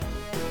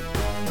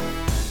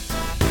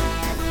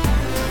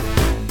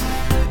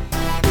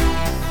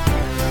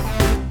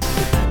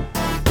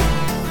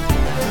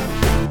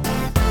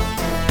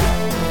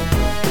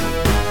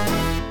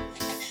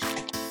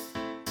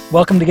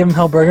Welcome to Give 'em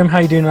Hell Brigham. How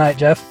you doing tonight,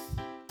 Jeff?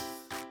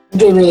 I'm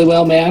doing really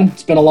well, man.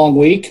 It's been a long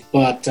week,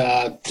 but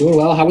doing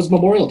well. How was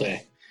Memorial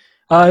Day?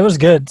 It was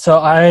good. So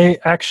I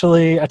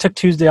took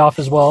Tuesday off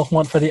as well.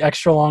 Went for the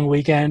extra long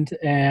weekend,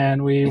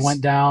 and we Nice.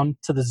 went down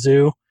to the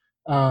zoo.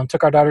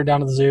 Took our daughter down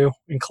to the zoo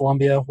in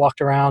Columbia.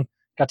 Walked around.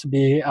 Got to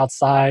be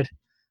outside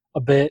a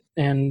bit,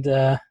 and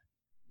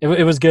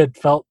it was good.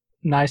 Felt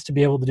nice to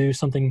be able to do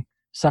something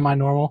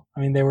semi-normal. I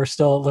mean, they were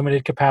still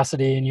limited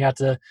capacity, and you had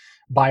to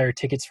buy your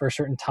tickets for a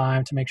certain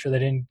time to make sure they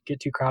didn't get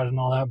too crowded and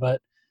all that. But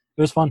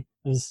it was fun.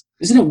 It was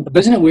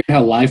Isn't it weird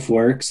how life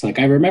works? Like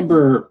I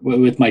remember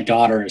with my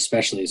daughter,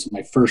 especially, so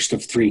my first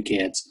of three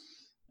kids.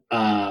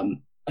 I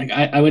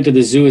went to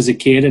the zoo as a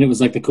kid, and it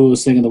was like the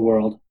coolest thing in the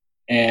world.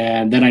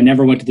 And then I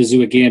never went to the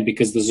zoo again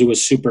because the zoo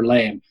was super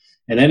lame.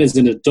 And then as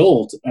an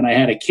adult, and I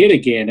had a kid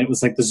again, it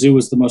was like the zoo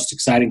was the most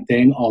exciting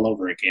thing all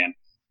over again.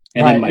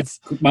 And right.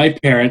 then my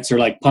parents are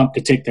like pumped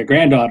to take their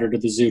granddaughter to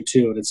the zoo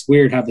too. And it's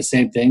weird how the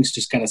same things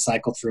just kind of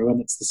cycle through, and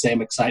it's the same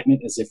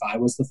excitement as if I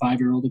was the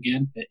 5-year-old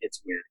again.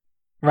 It's weird.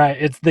 Right.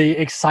 It's the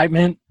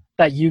excitement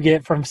that you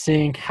get from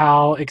seeing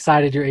how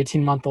excited your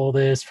 18-month-old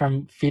is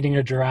from feeding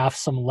a giraffe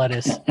some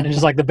lettuce and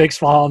just like the big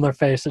smile on their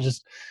face. It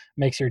just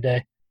makes your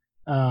day.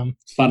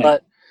 It's funny.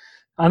 But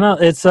I know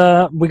it's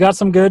we got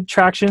some good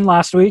traction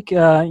last week,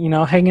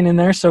 hanging in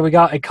there. So we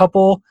got a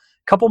couple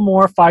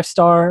more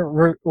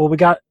 5-star. We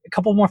got a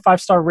couple more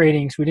 5-star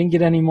ratings. We didn't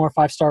get any more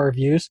 5-star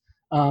reviews.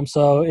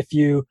 So if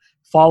you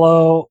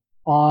follow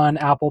on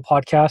Apple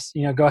Podcasts,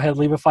 go ahead,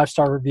 leave a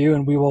 5-star review,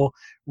 and we will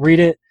read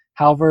it.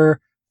 However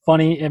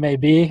funny it may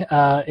be.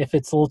 If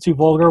it's a little too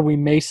vulgar, we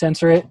may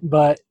censor it,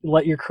 but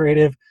let your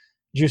creative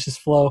juices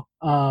flow.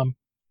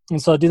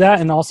 And so do that,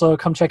 and also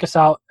come check us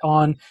out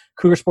on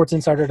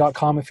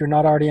CougarSportsInsider.com. If you're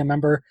not already a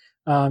member,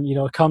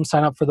 come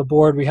sign up for the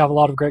board. We have a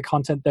lot of great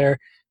content there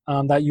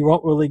that you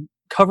won't really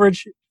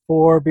coverage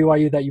for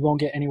BYU that you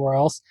won't get anywhere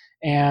else.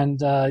 And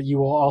you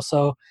will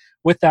also,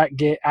 with that,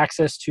 get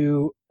access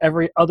to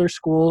every other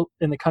school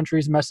in the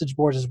country's message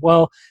boards as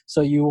well.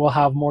 So you will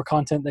have more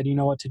content that you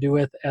know what to do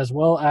with, as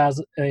well as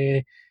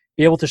be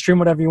able to stream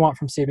whatever you want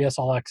from CBS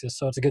All Access.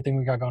 So it's a good thing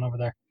we got going over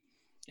there.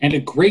 And a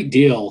great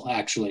deal,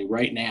 actually,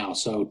 right now.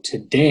 So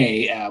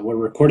today, we're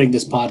recording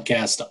this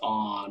podcast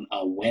on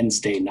a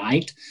Wednesday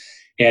night.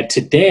 And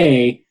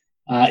today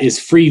is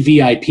free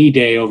VIP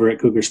day over at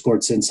Cougar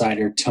Sports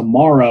Insider.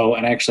 Tomorrow,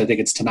 and actually I think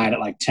it's tonight at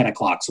like 10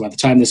 o'clock. So by the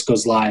time this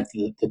goes live,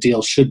 the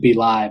deal should be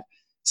live.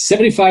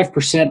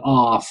 75%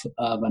 off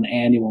of an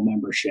annual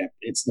membership.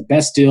 It's the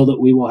best deal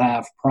that we will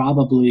have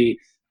probably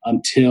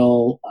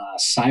until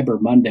Cyber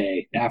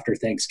Monday after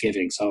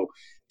Thanksgiving. So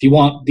if you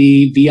want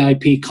the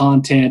VIP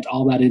content,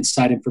 all that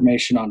inside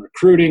information on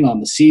recruiting,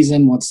 on the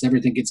season, once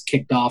everything gets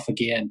kicked off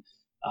again,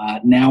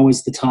 now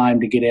is the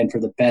time to get in for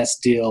the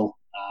best deal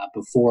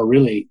before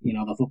really,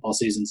 the football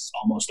season's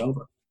almost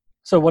over.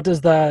 So what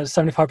does the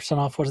 75%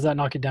 off, what does that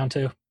knock it down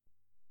to?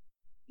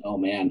 Oh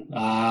man,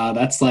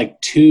 that's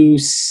like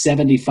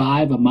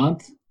 $275 a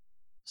month.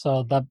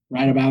 So that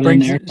right about in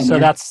there. So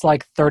that's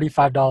like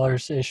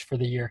 $35 ish for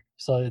the year.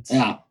 So it's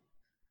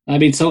I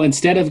mean, so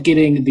instead of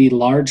getting the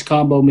large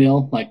combo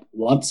meal like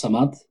once a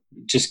month,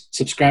 just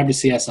subscribe to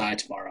CSI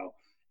tomorrow,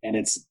 and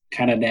it's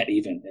kind of net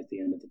even at the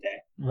end of the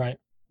day. Right,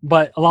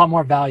 but a lot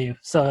more value.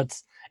 So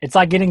it's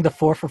like getting the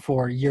 4 for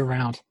 $4 year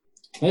round.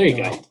 There you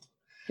go.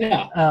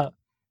 Yeah.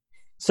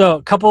 So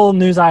a couple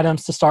news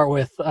items to start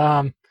with.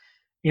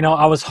 We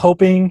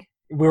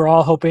were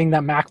all hoping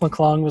that Mac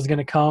McClung was going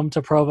to come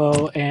to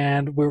Provo,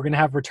 and we were going to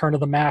have Return of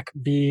the Mac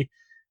be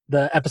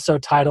the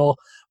episode title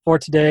for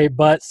today,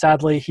 but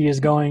sadly he is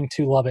going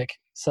to Lubbock.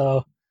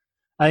 So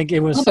I think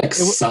Lubbock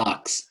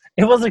sucks.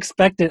 It was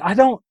expected. I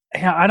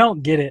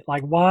don't get it.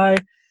 Like, why?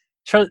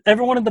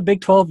 Everyone in the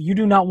Big 12, you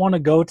do not want to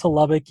go to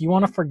Lubbock. You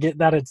want to forget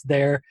that it's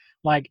there.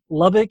 Like,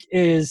 Lubbock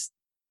it's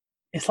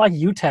like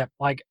UTEP.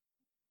 Like,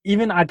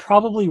 even I'd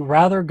probably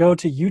rather go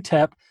to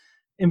UTEP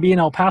and be in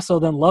El Paso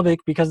than Lubbock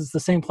because it's the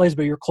same place,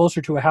 but you're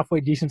closer to a halfway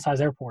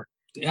decent-sized airport.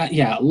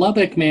 Yeah,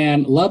 Lubbock,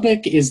 man.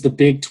 Lubbock is the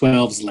Big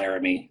 12's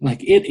Laramie.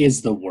 Like, it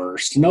is the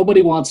worst.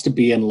 Nobody wants to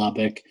be in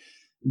Lubbock.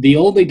 The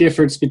only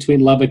difference between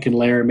Lubbock and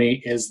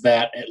Laramie is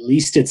that at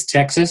least it's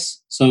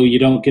Texas, so you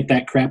don't get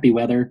that crappy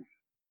weather.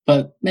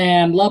 But,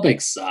 man, Lubbock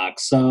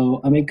sucks.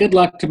 So, I mean, good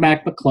luck to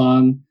Mac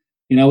McClung.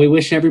 We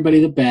wish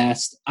everybody the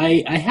best.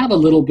 I have a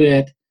little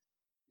bit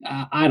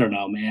I don't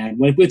know, man.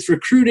 With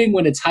recruiting,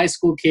 when it's high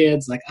school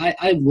kids, like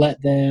I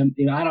let them.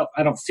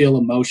 I don't feel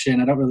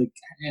emotion. I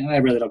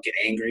really don't get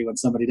angry when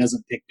somebody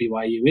doesn't pick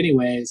BYU,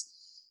 anyways.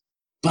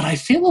 But I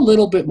feel a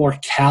little bit more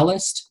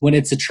calloused when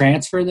it's a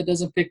transfer that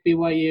doesn't pick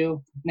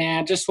BYU.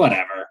 Nah, just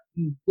whatever.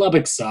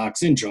 Lubbock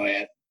sucks. Enjoy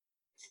it.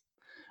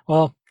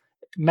 Well,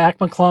 Mac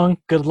McClung,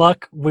 good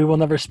luck. We will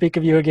never speak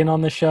of you again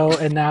on the show.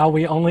 And now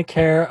we only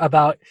care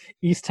about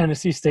East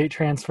Tennessee State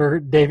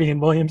transfer Davian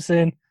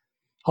Williamson.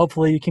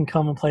 Hopefully you can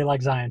come and play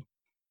like Zion.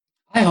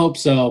 I hope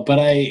so, but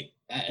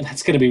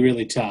that's going to be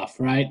really tough,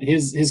 right?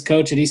 His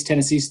coach at East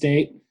Tennessee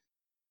State,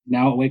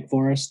 now at Wake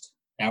Forest,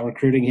 now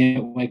recruiting him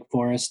at Wake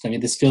Forest. I mean,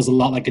 this feels a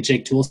lot like a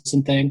Jake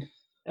Toolson thing.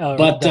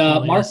 But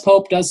Definitely Mark is.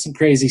 Pope does some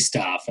crazy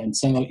stuff, and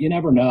so you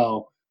never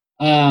know.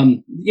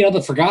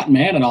 The forgotten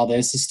man in all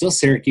this is still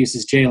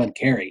Syracuse's Jalen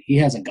Carey. He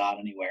hasn't gone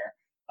anywhere.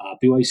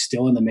 BYU's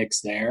still in the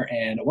mix there,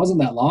 and it wasn't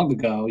that long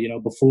ago,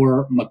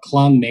 before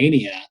McClung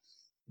mania,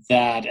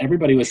 that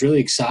everybody was really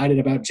excited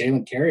about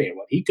Jalen Carey and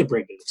what he could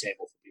bring to the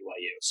table for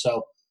BYU.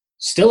 So,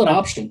 still an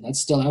option that's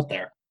still out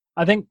there.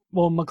 I think,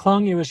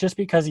 McClung, it was just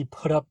because he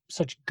put up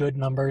such good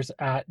numbers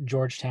at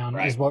Georgetown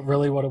Right. is what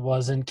it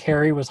was. And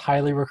Carey was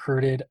highly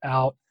recruited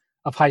out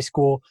of high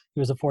school. He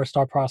was a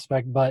 4-star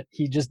prospect, but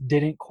he just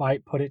didn't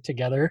quite put it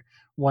together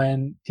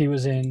when he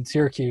was in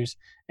Syracuse.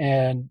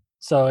 And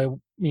so,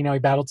 he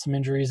battled some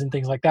injuries and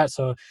things like that.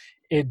 So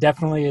it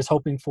definitely is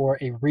hoping for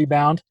a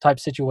rebound type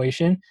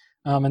situation.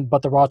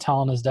 But the raw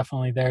talent is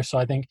definitely there. So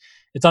I think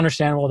it's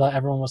understandable that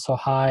everyone was so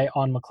high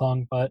on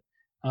McClung, but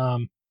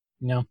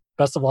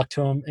best of luck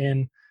to him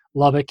in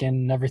Lubbock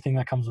and everything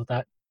that comes with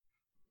that.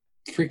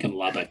 Freaking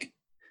Lubbock,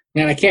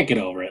 man! I can't get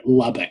over it.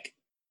 Lubbock.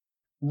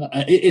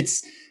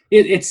 It's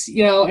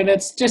and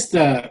it's just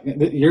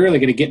you're really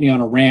going to get me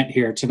on a rant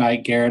here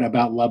tonight, Garrett,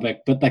 about Lubbock.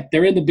 But like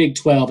they're in the Big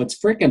 12. It's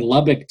freaking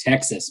Lubbock,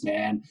 Texas,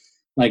 man.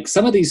 Like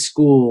some of these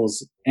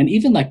schools, and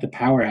even like the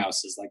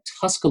powerhouses, like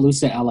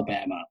Tuscaloosa,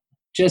 Alabama,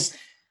 just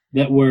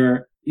that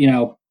were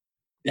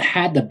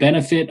had the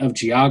benefit of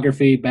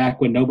geography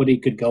back when nobody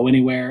could go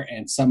anywhere,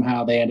 and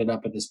somehow they ended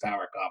up at this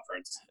power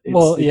conference.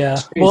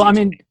 I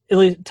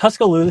mean,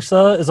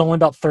 Tuscaloosa is only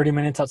about 30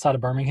 minutes outside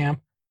of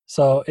Birmingham,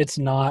 so it's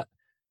not,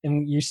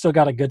 and you still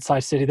got a good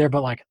sized city there.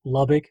 But like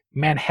Lubbock,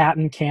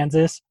 Manhattan,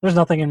 Kansas, there's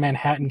nothing in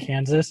Manhattan,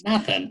 Kansas.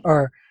 Nothing.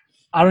 Or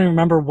I don't even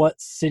remember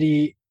what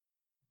city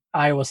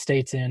Iowa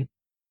State's in.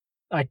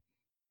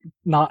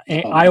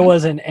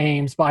 Iowa's in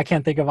Ames, but I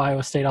can't think of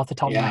Iowa State off the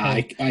top of my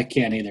head. I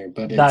can't either.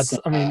 But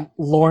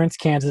Lawrence,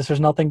 Kansas.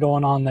 There's nothing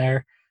going on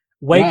there.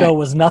 Waco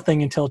was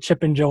nothing until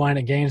Chip and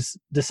Joanna Gaines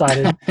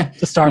decided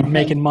to start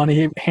making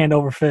money hand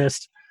over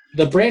fist.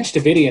 The Branch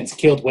Davidians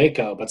killed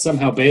Waco, but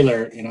somehow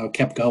Baylor,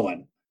 kept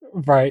going.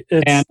 Right.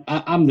 And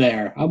I'm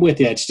there. I'm with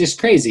you. It's just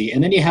crazy.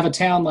 And then you have a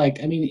town like,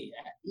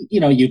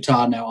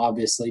 Utah now,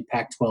 obviously,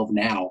 Pac-12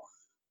 now.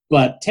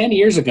 But 10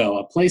 years ago,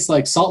 a place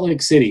like Salt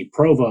Lake City,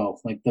 Provo,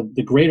 like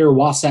the greater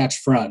Wasatch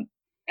Front,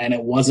 and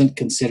it wasn't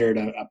considered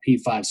a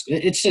P5 school.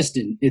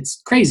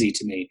 It's crazy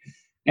to me.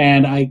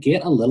 And I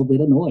get a little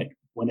bit annoyed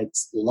when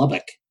it's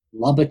Lubbock,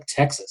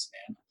 Texas,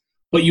 man.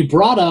 But you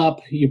brought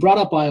up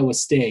Iowa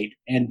State,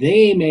 and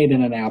they made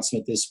an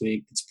announcement this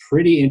week that's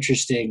pretty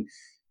interesting,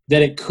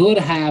 that it could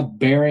have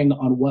bearing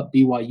on what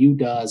BYU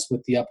does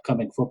with the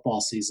upcoming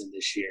football season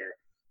this year.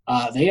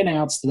 They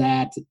announced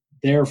that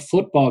their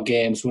football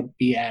games would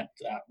be at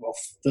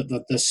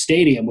the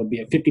stadium would be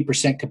at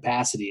 50%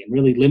 capacity, and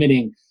really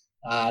limiting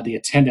the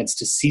attendance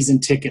to season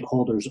ticket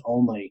holders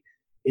only.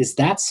 Is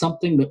that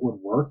something that would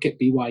work at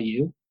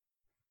BYU?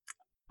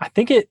 I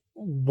think it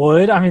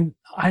would. I mean,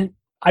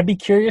 I'd be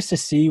curious to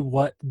see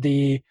what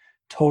the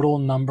total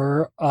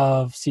number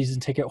of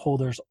season ticket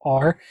holders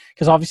are,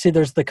 because obviously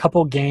there's the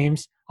couple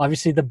games,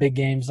 obviously the big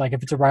games, like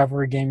if it's a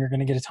rivalry game, you're going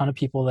to get a ton of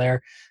people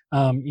there.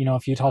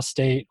 If Utah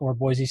State or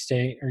Boise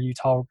State or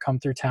Utah come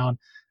through town,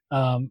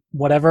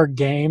 whatever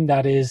game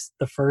that is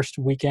the first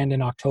weekend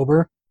in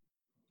October,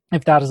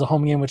 if that is a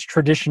home game, which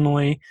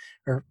traditionally,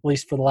 or at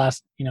least for the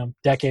last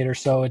decade or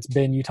so, it's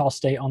been Utah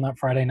State on that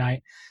Friday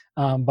night.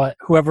 But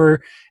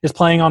whoever is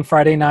playing on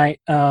Friday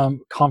night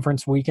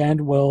conference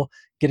weekend will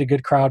get a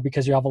good crowd,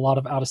 because you have a lot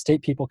of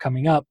out-of-state people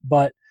coming up.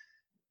 But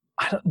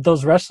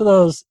those rest of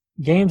those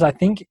games, I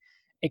think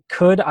it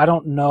could. I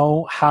don't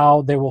know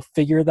how they will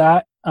figure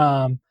that.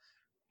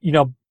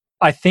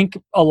 I think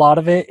a lot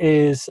of it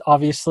is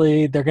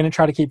obviously they're going to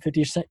try to keep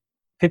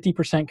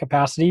 50%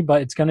 capacity,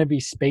 but it's going to be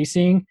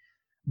spacing.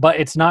 But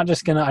it's not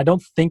just going to – I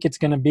don't think it's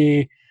going to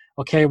be,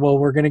 okay, well,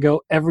 we're going to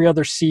go every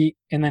other seat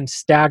and then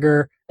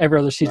stagger every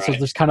other seat. Right. So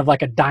there's kind of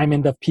like a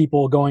diamond of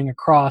people going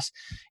across.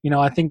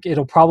 I think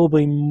it'll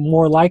probably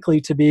more likely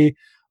to be,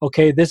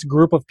 okay, this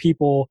group of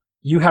people,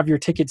 you have your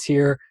tickets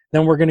here,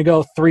 then we're going to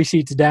go 3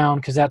 seats down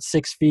because that's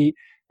 6 feet,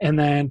 and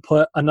then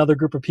put another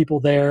group of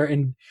people there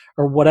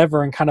or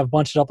whatever, and kind of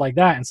bunch it up like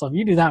that. And so if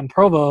you do that in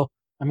Provo,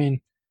 I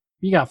mean,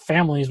 you got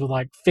families with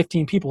like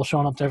 15 people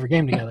showing up to every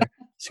game together.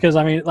 Because,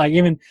 I mean, like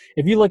even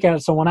if you look at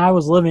it, so when I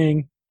was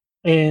living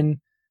in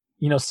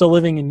still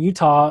living in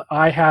Utah,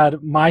 I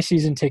had my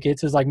season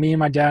tickets. It was like me and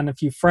my dad and a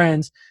few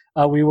friends.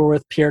 We were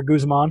with Pierre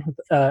Guzman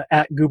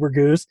at Goober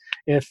Goose,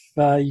 if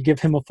you give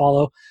him a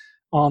follow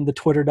on the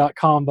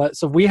twitter.com. But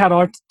so we had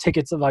our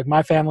tickets of like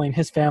my family and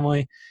his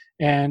family,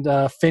 and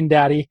Finn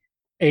Daddy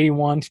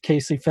 81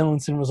 Casey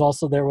Finlinson was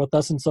also there with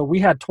us. And so we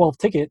had 12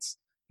 tickets,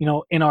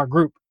 in our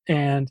group,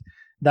 and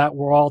that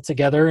we're all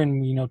together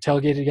and,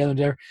 tailgated together and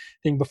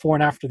everything before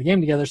and after the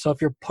game together. So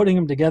if you're putting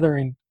them together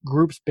in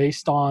groups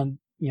based on,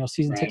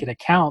 season ticket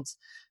accounts,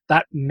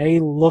 that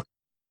you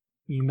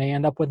may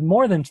end up with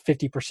more than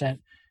 50%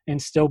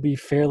 and still be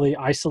fairly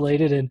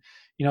isolated. And,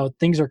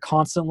 things are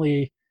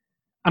constantly,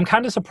 I'm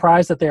kind of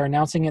surprised that they're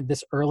announcing it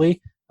this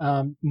early,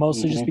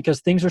 mostly just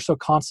because things are so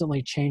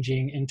constantly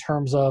changing in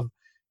terms of,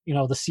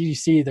 the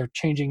CDC, they're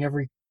changing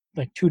every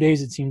like 2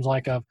 days, it seems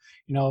like, of,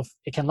 if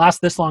it can last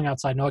this long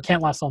outside. No, it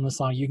can't last on this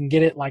long. You can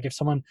get it like if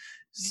someone,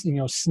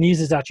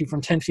 sneezes at you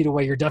from 10 feet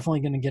away, you're definitely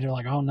going to get it,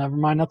 like, oh, never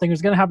mind, nothing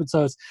is going to happen.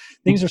 So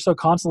things are so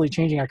constantly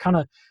changing. I kind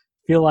of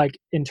feel like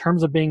in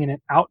terms of being in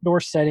an outdoor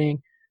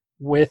setting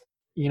with,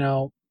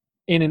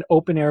 in an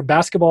open air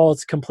basketball,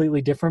 it's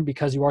completely different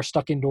because you are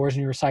stuck indoors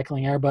and you're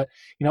recycling air. But,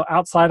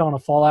 outside on a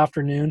fall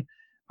afternoon,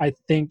 I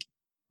think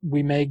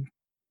we may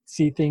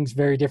see things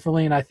very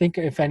differently. And I think,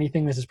 if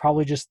anything, this is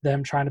probably just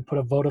them trying to put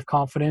a vote of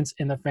confidence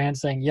in the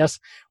fans, saying, yes,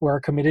 we're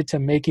committed to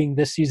making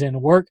this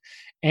season work.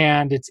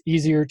 And it's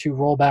easier to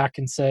roll back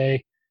and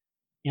say,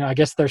 I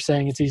guess they're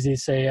saying it's easy to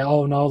say,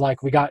 oh no,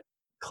 like we got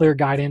clear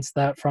guidance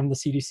that from the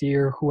CDC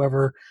or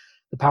whoever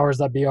the powers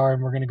that be are,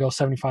 and we're going to go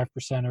 75%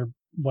 or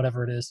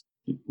whatever it is.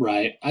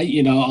 Right.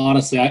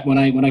 Honestly, when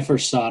I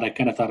first saw it, I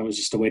kind of thought it was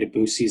just a way to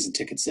boost season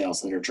ticket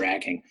sales that are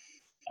dragging.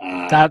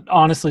 That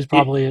honestly is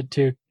probably it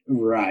too.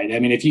 Right. I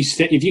mean, if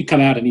you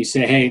come out and you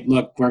say, "Hey,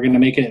 look, we're going to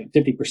make it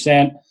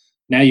 50%,"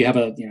 now you have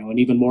an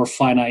even more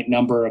finite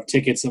number of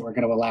tickets that we're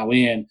going to allow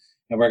in,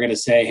 and we're going to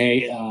say,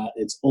 "Hey,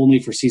 it's only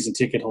for season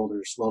ticket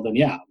holders." Well, then,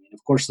 yeah, I mean,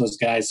 of course, those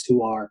guys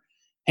who are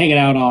hanging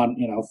out on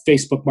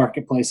Facebook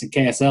Marketplace and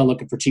KSL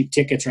looking for cheap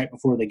tickets right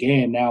before the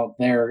game, now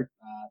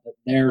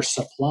their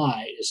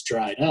supply is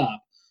dried up.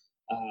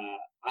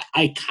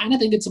 I kind of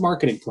think it's a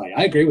marketing play.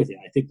 I agree with you.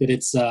 I think that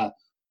it's a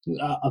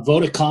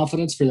vote of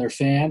confidence for their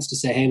fans to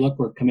say, hey, look,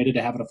 we're committed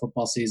to having a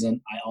football season.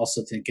 I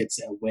also think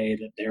it's a way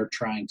that they're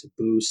trying to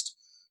boost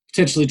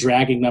potentially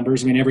dragging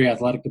numbers. I mean, every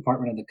athletic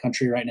department in the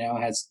country right now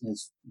has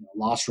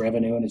lost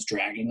revenue and is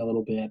dragging a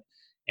little bit.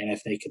 And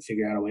if they could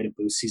figure out a way to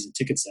boost season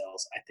ticket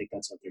sales, I think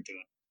that's what they're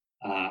doing.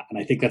 And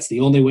I think that's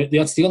the only way.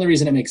 That's the only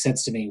reason it makes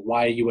sense to me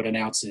why you would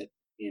announce it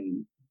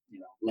in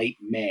late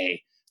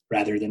May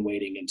rather than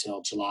waiting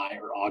until July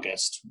or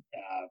August.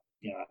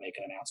 Make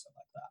an announcement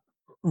like that.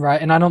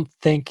 Right, and I don't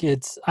think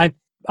it's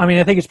I mean,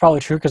 I think it's probably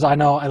true because I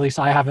know at least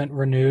I haven't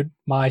renewed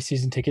my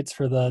season tickets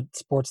for the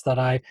sports that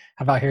I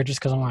have out here just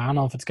because I'm like, I don't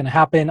know if it's going to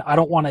happen. I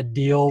don't want to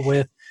deal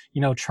with,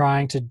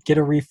 trying to get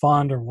a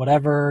refund or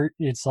whatever.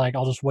 It's like,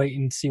 I'll just wait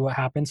and see what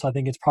happens. So I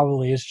think it's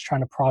probably is just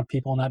trying to prod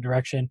people in that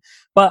direction.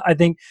 But I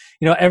think,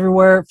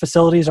 everywhere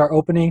facilities are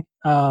opening,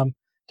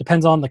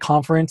 depends on the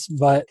conference,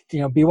 but,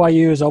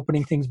 BYU is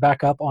opening things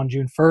back up on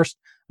June 1st.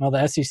 I know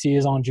the SEC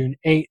is on June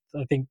 8th.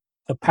 I think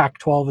the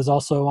Pac-12 is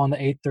also on the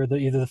 8th or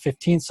either the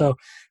 15th. So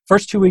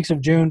first 2 weeks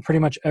of June, pretty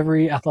much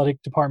every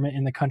athletic department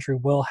in the country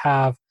will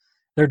have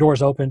their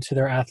doors open to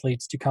their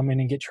athletes to come in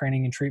and get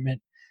training and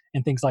treatment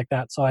and things like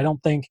that. So I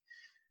don't think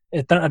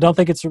it's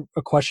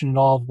a question at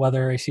all of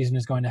whether a season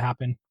is going to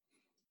happen.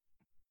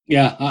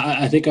 Yeah,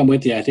 I think I'm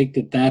with you. I think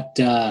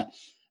that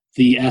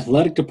the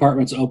athletic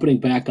department's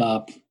opening back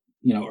up,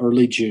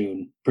 early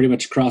June, pretty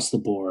much across the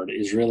board,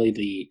 is really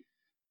the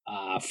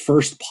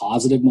first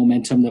positive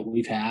momentum that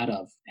we've had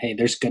of, hey,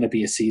 there's going to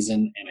be a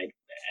season. And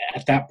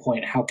at that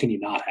point, how can you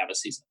not have a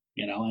season?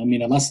 I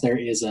mean, unless there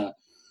is a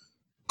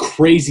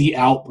crazy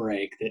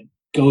outbreak that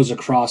goes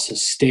across a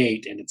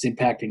state and it's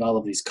impacting all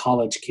of these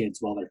college kids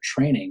while they're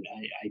training,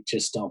 I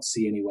just don't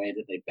see any way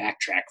that they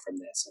backtrack from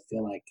this. I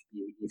feel like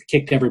you've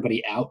kicked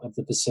everybody out of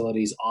the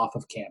facilities, off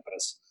of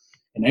campus,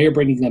 and now you're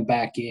bringing them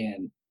back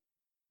in.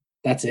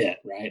 That's it,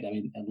 right? I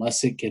mean,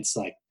 unless it gets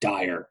like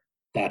dire,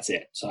 that's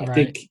it. So I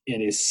think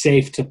it is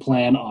safe to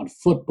plan on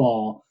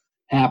football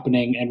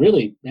happening and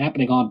really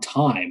happening on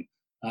time,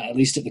 at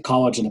least at the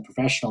college and the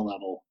professional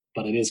level.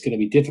 But it is going to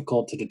be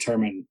difficult to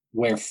determine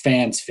where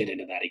fans fit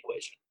into that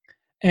equation.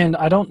 And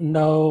I don't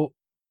know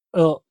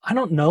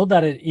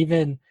that it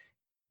even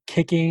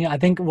kicking. I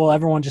think, well,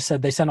 everyone just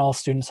said they sent all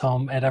students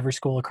home at every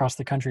school across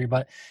the country.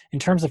 But in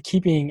terms of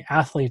keeping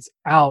athletes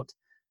out,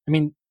 I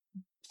mean,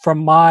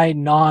 from my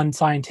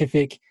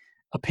non-scientific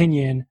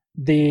opinion,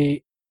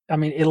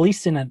 at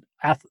least in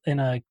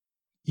a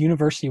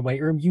university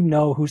weight room,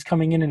 who's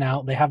coming in and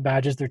out. They have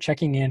badges. They're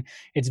checking in.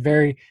 It's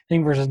very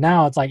thing versus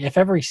now. It's like if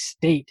every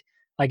state,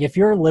 like if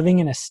you're living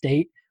in a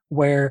state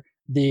where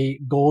the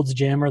Gold's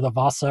Gym or the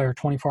Vasa or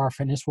 24 Hour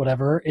Fitness,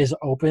 whatever, is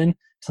open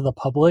to the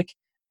public,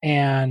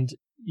 and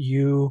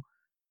you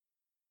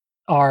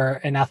are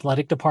an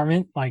athletic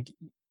department, like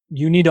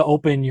you need to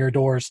open your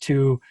doors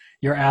to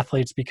your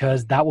athletes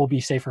because that will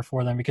be safer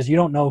for them because you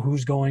don't know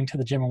who's going to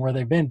the gym and where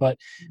they've been. But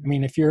I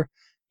mean, if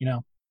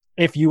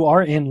you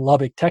are in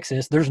Lubbock,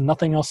 Texas, there's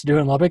nothing else to do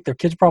in Lubbock. Their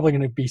kids probably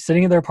going to be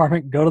sitting in their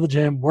apartment, go to the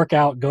gym, work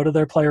out, go to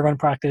their player run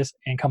practice,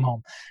 and come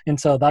home. And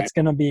so that's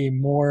going to be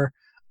more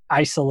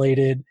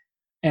isolated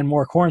and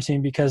more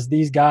quarantined because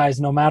these guys,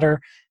 no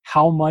matter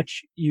how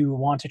much you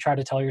want to try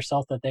to tell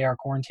yourself that they are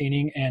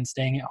quarantining and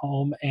staying at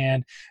home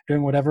and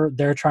doing whatever,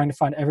 they're trying to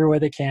find every way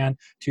they can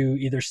to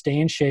either stay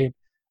in shape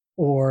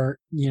or,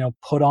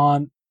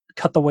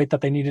 cut the weight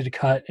that they needed to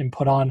cut and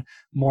put on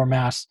more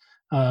mass.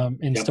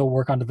 Still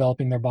work on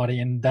developing their body.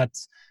 And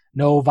that's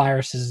no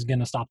virus is going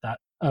to stop that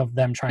of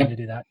them trying to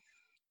do that.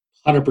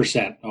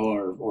 100%,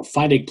 or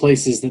finding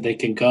places that they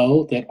can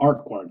go that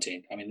aren't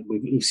quarantined. I mean,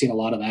 we've seen a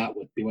lot of that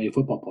with BYU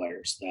football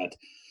players that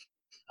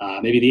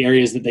Maybe the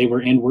areas that they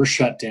were in were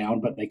shut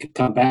down, but they could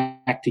come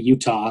back to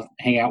Utah,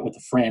 hang out with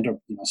a friend, or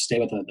stay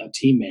with a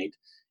teammate,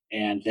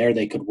 and there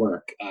they could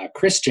work.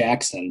 Chris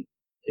Jackson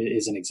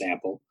is an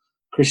example.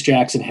 Chris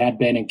Jackson had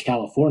been in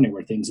California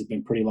where things had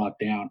been pretty locked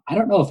down. I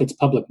don't know if it's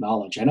public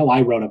knowledge. I know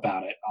I wrote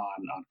about it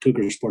on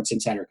Cougar Sports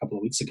Insider a couple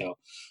of weeks ago.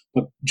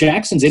 But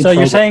Jackson's in. So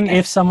you're saying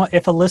if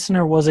a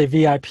listener was a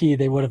VIP,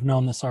 they would have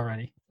known this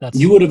already.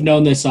 You would have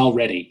known this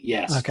already,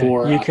 yes, okay.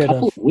 for a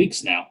couple of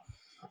weeks now.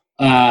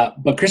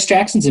 But Chris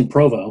Jackson's in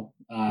Provo.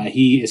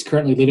 He is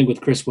currently living with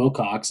Chris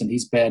Wilcox, and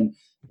he's been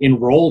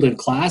enrolled in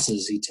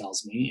classes, he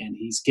tells me, and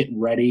he's getting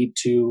ready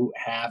to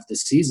have the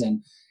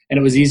season. And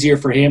it was easier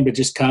for him to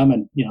just come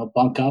and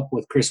bunk up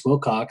with Chris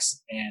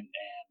Wilcox and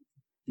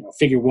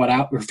figure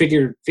out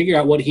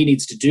what he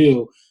needs to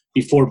do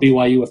before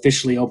BYU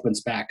officially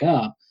opens back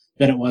up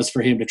than it was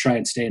for him to try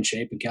and stay in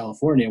shape in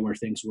California where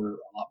things were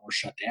a lot more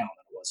shut down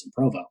than it was in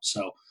Provo.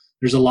 So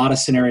there's a lot of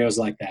scenarios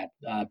like that.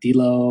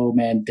 D'Lo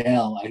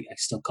Mandel, I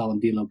still call him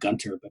D'Lo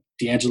Gunter, but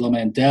D'Angelo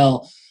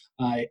Mandel,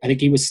 I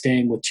think he was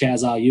staying with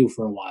Chaz Ayu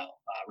for a while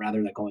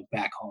rather than going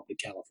back home to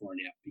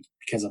California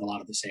because of a lot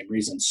of the same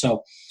reasons.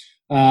 So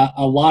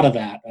a lot of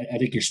that, I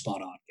think you're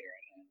spot on,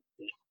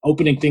 Garrett.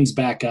 Opening things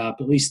back up,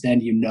 at least then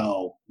you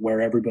know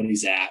where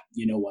everybody's at.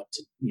 You know what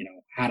to,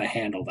 how to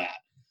handle that.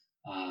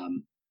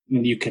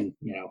 And you can,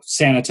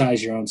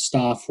 sanitize your own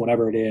stuff,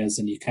 whatever it is,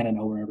 and you kind of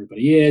know where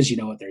everybody is. You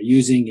know what they're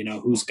using. You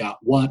know who's got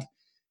what,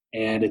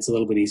 and it's a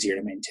little bit easier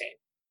to maintain.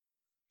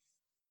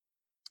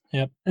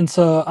 Yep. And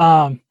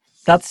so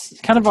that's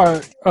kind of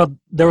our.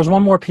 There was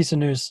one more piece of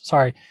news.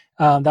 Sorry.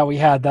 That we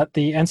had, that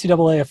the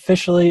NCAA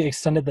officially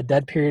extended the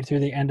dead period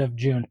through the end of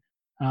June.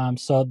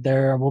 So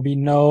there will be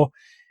no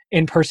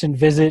in-person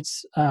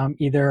visits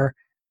either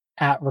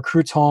at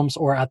recruits' homes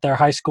or at their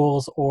high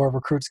schools or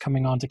recruits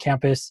coming onto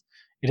campus.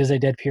 It is a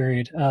dead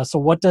period. So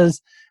what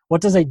does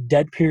a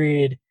dead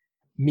period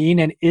mean?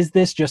 And is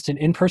this just an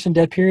in-person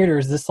dead period, or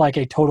is this like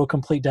a total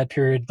complete dead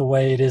period the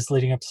way it is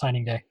leading up to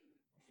signing day?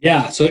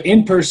 Yeah, so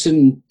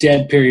in-person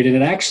dead period, and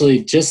it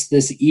actually just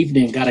this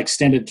evening got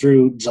extended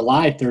through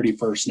July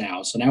 31st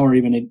now. So now we're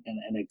even in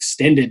an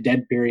extended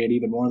dead period,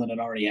 even more than it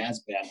already has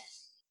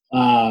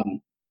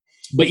been.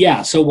 But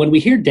yeah, so when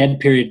we hear dead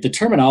period, the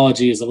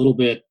terminology is a little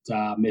bit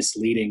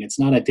misleading. It's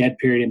not a dead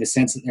period in the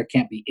sense that there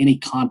can't be any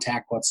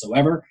contact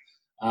whatsoever.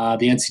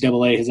 The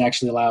NCAA has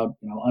actually allowed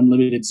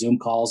unlimited Zoom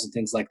calls and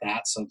things like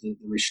that. So the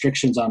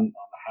restrictions on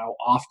how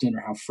often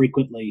or how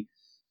frequently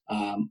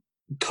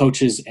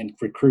coaches and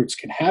recruits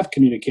can have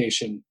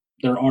communication,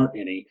 there aren't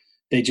any.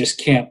 They just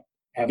can't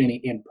have any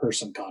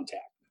in-person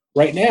contact.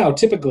 Right now,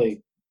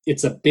 typically,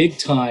 it's a big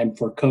time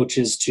for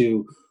coaches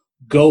to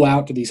go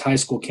out to these high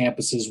school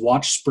campuses,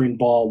 watch spring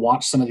ball,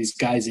 watch some of these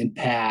guys in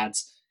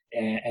pads,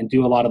 and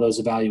do a lot of those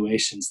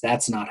evaluations.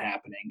 That's not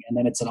happening. And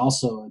then it's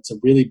a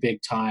really big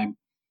time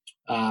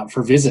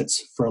for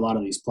visits for a lot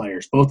of these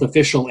players, both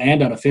official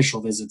and unofficial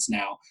visits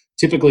now.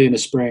 Typically in the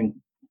spring,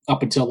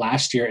 up until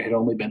last year, it had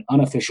only been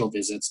unofficial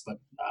visits, but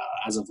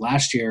as of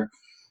last year,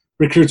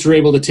 recruits were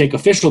able to take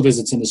official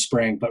visits in the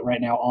spring, but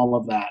right now all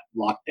of that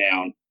locked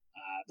down.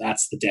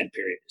 That's the dead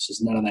period. It's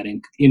just none of that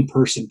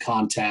in-person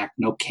contact,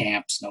 no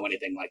camps, no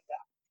anything like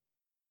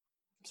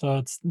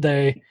that.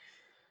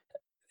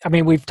 So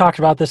we've talked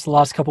about this the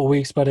last couple of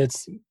weeks, but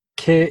it's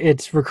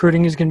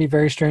recruiting is going to be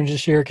very strange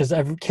this year because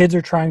kids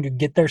are trying to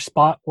get their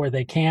spot where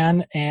they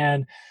can,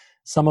 and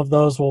some of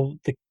those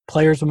the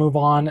players will move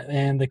on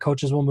and the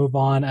coaches will move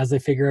on as they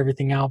figure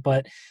everything out.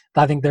 But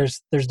I think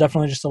there's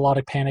definitely just a lot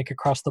of panic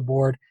across the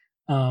board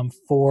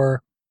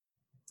for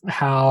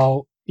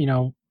how,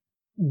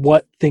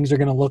 what things are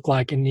going to look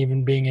like and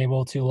even being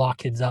able to lock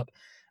kids up.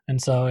 And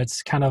so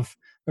it's kind of,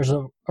 there's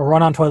a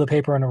run on toilet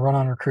paper and a run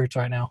on recruits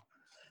right now.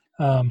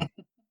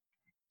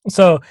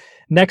 So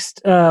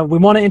next, we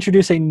want to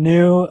introduce a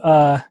new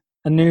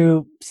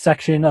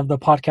section of the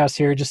podcast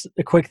here, just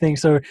a quick thing.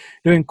 So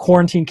doing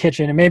Quarantine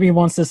Kitchen, and maybe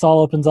once this all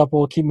opens up,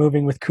 we'll keep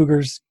moving with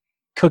Cougars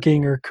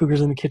cooking or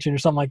Cougars in the kitchen or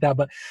something like that.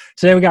 But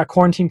today we got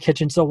Quarantine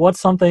Kitchen. So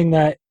what's something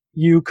that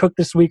you cooked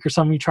this week or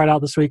something you tried out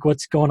this week?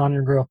 What's going on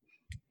your grill?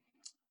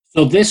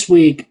 So this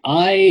week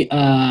I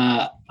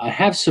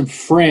have some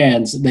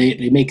friends.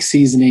 They make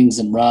seasonings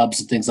and rubs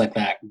and things like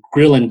that.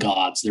 Grillin'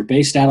 Gods. They're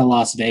based out of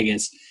Las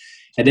Vegas,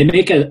 and they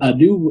make a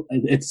new.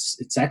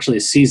 It's actually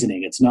a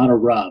seasoning. It's not a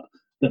rub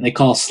that they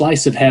call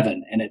Slice of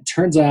Heaven, and it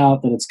turns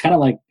out that it's kind of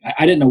like,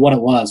 I didn't know what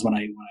it was when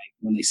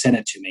they sent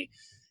it to me,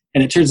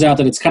 and it turns out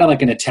that it's kind of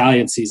like an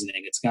Italian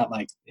seasoning. It's got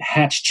like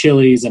hatch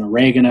chilies and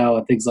oregano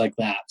and things like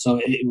that.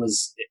 So it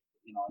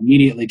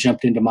immediately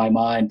jumped into my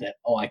mind that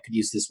I could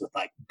use this with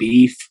like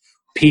beef,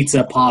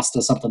 pizza,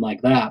 pasta, something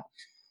like that.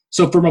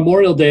 So for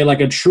Memorial Day,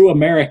 like a true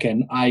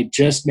American, I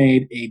just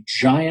made a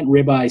giant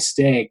ribeye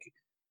steak.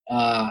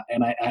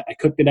 And I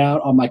cooked it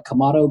out on my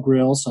Kamado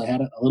grill, so I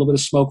had a little bit of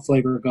smoke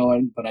flavor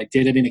going, but I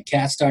did it in a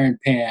cast iron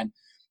pan,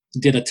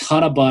 did a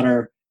ton of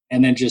butter,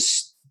 and then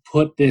just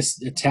put this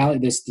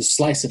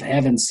Slice of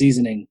Heaven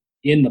seasoning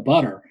in the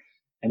butter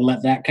and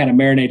let that kind of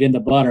marinate in the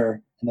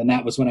butter. And then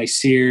that was when I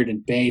seared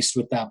and basted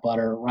with that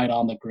butter right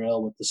on the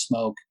grill with the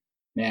smoke.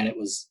 Man, it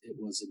was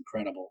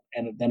incredible.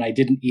 And then I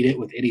didn't eat it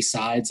with any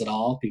sides at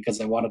all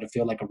because I wanted to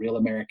feel like a real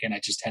American.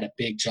 I just had a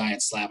big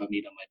giant slab of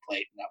meat on my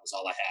plate, and that was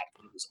all I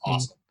had. It was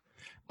awesome.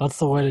 That's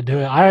the way to do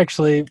it. I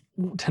actually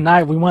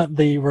tonight we went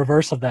the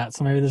reverse of that.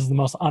 So maybe this is the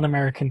most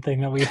un-American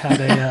thing that we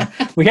had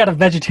we had a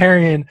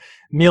vegetarian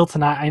meal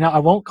tonight. I know I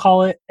won't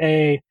call it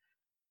a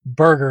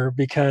burger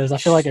because I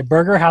feel like a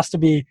burger has to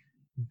be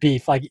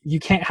beef. Like you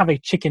can't have a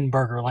chicken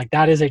burger. Like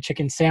that is a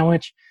chicken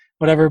sandwich,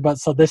 whatever. But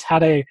so this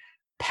had a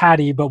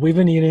patty, but we've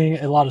been eating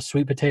a lot of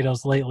sweet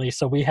potatoes lately.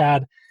 So we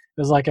had it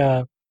was like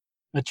a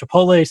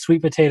Chipotle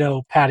sweet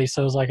potato patty.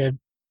 So it was like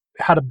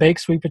had a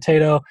baked sweet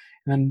potato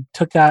and then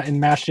took that and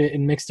mashed it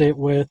and mixed it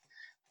with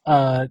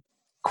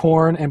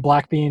corn and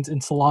black beans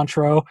and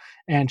cilantro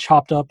and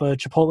chopped up a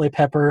chipotle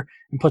pepper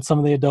and put some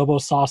of the adobo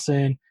sauce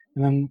in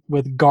and then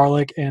with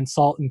garlic and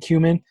salt and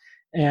cumin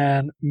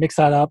and mix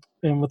that up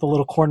and with a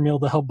little cornmeal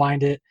to help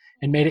bind it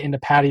and made it into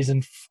patties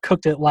and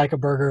cooked it like a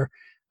burger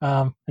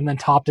and then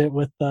topped it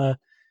with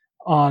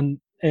on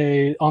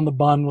the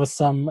bun with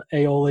some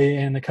aioli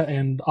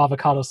and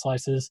avocado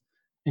slices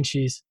and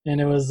cheese and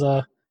it was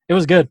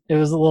good. It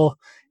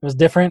was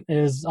different. I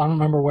don't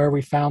remember where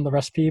we found the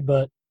recipe,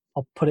 but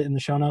I'll put it in the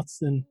show notes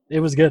and it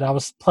was good. I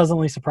was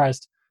pleasantly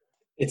surprised.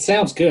 It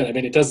sounds good. I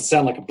mean, it doesn't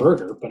sound like a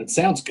burger, but it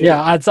sounds good.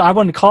 Yeah, I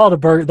wouldn't call it a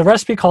burger. The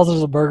recipe calls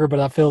it a burger, but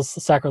that feels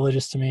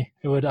sacrilegious to me.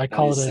 I'd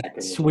call it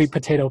a sweet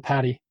potato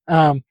patty.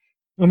 And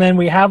then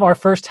we have our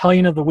first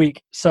Hellion of the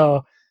week.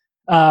 So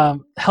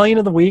Hellion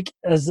of the week,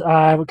 as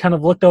I kind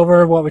of looked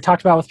over what we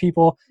talked about with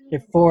people,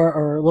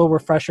 or a little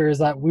refresher, is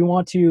that we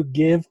want to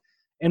give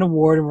an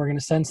award, and we're going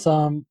to send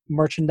some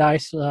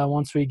merchandise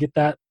once we get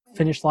that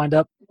finished lined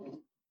up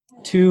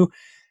to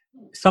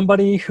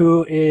somebody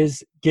who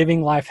is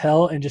giving life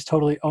hell and just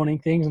totally owning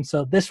things. And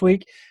so this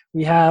week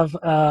we have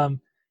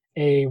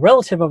a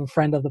relative of a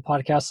friend of the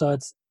podcast. So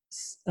it's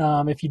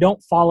if you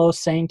don't follow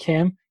Sang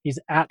Kim, he's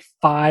at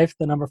 5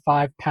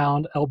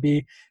 pound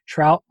LB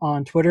Trout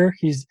on Twitter.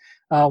 He's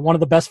one of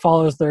the best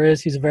followers there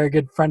is. He's a very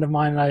good friend of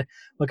mine, and I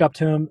look up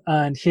to him.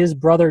 And his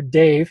brother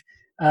Dave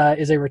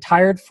is a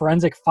retired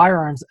forensic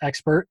firearms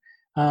expert.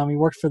 He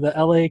worked for the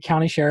LA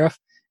County Sheriff,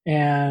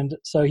 and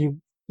so he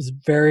is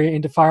very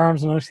into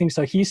firearms and other things.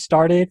 So he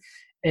started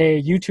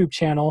a YouTube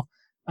channel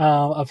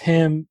of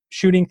him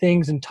shooting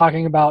things and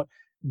talking about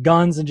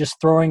guns and just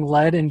throwing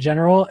lead in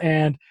general.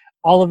 And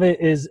all of it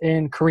is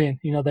in Korean.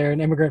 You know, they're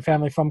an immigrant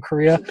family from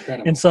Korea.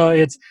 And so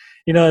it's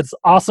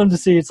awesome to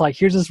see. It's like,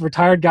 here's this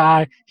retired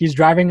guy. He's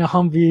driving a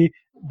Humvee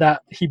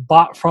that he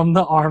bought from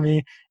the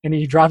army, and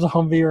he drives a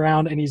Humvee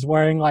around, and he's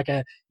wearing like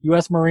a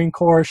U.S. Marine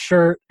Corps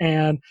shirt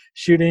and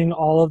shooting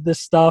all of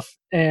this stuff.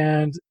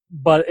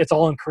 But it's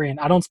all in Korean.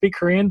 I don't speak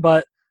Korean,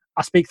 but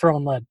I speak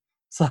throwing lead.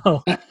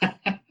 So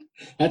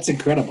that's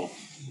incredible.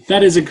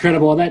 That is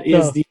incredible. That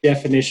is the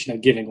definition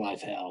of giving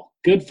life hell.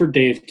 Good for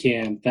Dave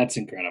Kim. That's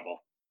incredible.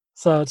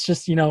 So it's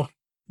just,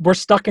 we're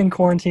stuck in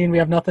quarantine. We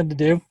have nothing to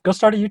do. Go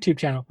start a YouTube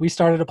channel. We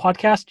started a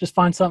podcast. Just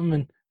find something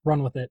and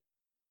run with it.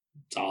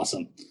 It's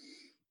awesome.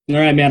 All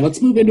right, man,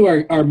 let's move into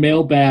our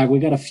mailbag. We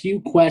got a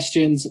few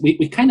questions.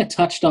 We kind of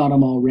touched on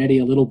them already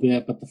a little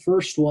bit, but the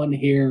first one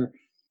here,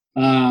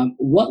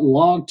 what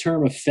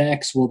long-term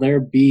effects will there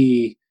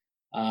be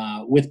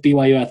with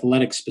BYU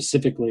athletics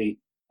specifically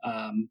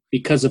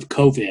because of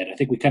COVID? I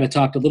think we kind of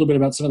talked a little bit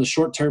about some of the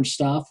short-term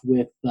stuff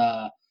with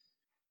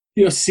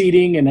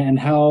seating and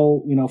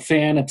how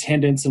fan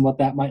attendance and what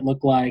that might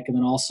look like, and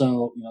then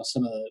also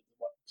some of the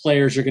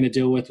players are going to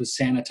deal with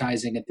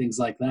sanitizing and things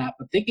like that.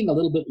 But thinking a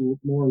little bit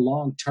more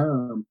long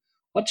term,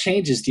 what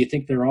changes do you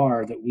think there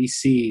are that we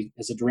see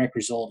as a direct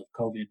result of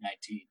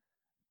COVID-19?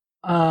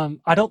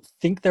 I don't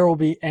think there will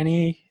be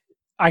any.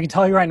 I can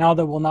tell you right now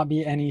there will not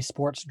be any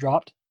sports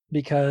dropped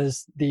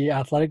because the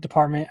athletic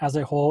department as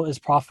a whole is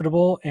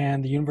profitable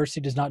and the university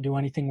does not do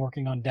anything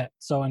working on debt.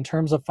 So in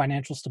terms of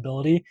financial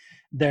stability,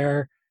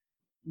 there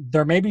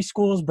may be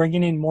schools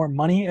bringing in more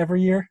money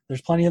every year.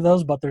 There's plenty of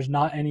those, but there's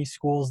not any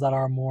schools that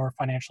are more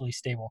financially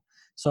stable.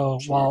 So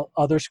while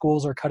other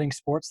schools are cutting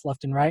sports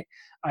left and right,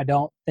 I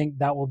don't think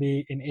that will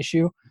be an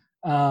issue.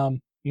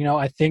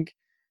 I think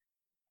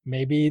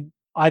maybe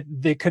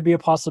there could be a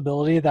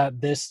possibility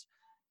that this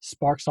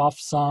sparks off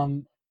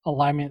some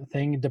alignment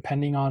thing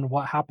depending on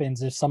what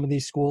happens. If some of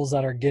these schools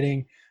that are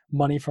getting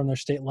money from their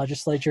state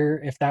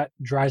legislature, if that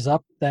dries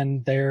up,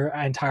 then their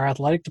entire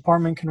athletic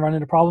department can run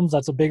into problems.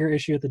 That's a bigger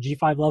issue at the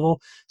G5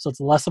 level, so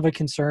it's less of a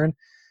concern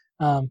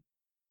to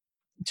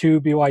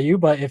BYU.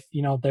 But if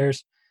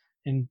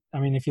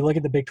if you look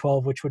at the Big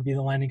 12, which would be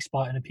the landing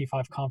spot in a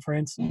P5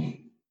 conference,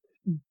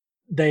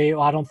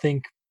 I don't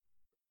think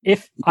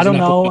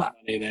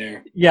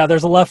yeah,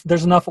 there's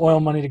enough oil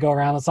money to go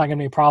around. That's not going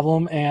to be a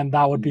problem, and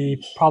that'd be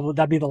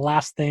the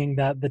last thing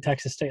that the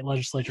Texas state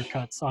legislature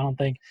cuts. So I don't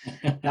think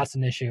that's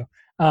an issue.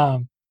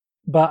 But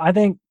I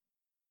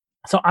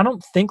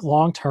don't think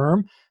long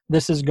term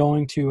this is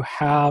going to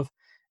have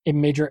a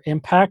major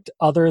impact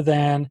other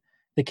than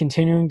the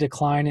continuing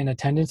decline in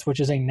attendance, which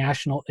is a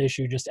national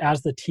issue. Just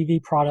as the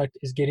TV product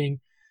is getting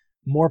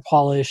more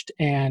polished,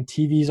 and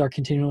TVs are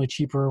continually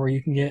cheaper, where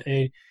you can get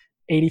a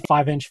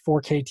 85-inch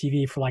 4K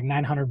TV for like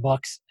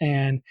 $900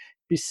 and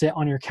be sit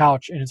on your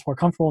couch, and it's more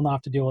comfortable, not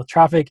have to deal with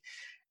traffic.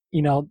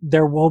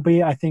 There will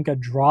be, I think, a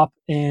drop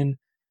in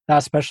that,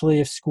 especially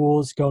if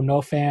schools go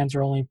no fans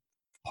or only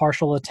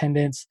partial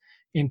attendance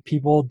and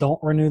people don't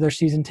renew their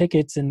season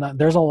tickets. And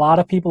there's a lot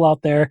of people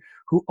out there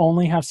who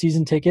only have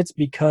season tickets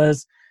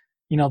because,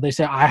 they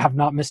say, I have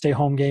not missed a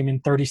home game in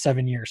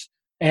 37 years.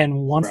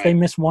 And once they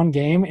miss one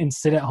game and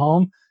sit at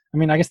home, I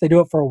mean, I guess they do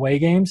it for away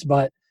games,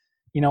 but,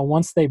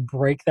 once they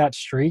break that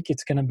streak,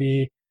 it's going to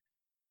be,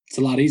 it's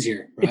a lot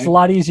easier, right? It's a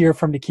lot easier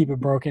for them to keep it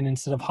broken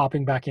instead of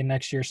hopping back in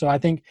next year. So I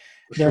think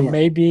there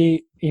may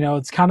be,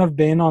 it's kind of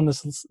been on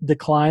this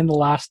decline the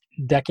last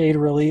decade,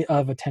 really,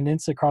 of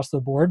attendance across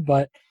the board.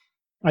 But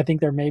I think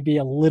there may be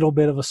a little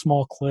bit of a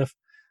small cliff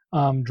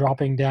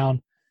dropping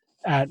down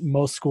at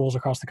most schools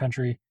across the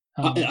country.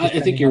 I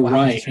think you're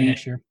right.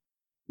 Next year.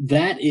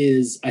 That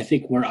is, I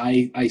think, where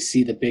I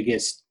see the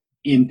biggest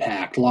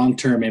impact,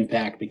 long-term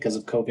impact because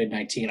of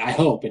COVID-19. I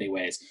hope,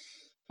 anyways.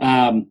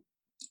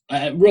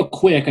 Real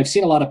quick, I've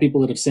seen a lot of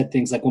people that have said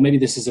things like, well, maybe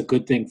this is a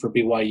good thing for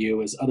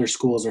BYU as other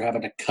schools are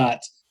having to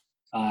cut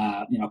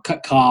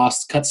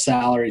costs, cut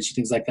salaries,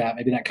 things like that.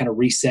 Maybe that kind of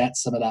resets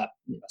some of that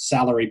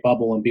salary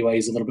bubble and BYU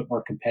is a little bit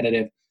more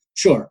competitive.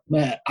 Sure.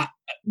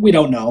 We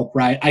don't know,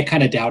 right? I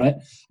kind of doubt it.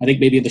 I think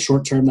maybe in the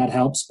short term that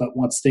helps, but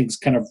once things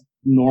kind of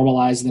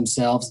normalize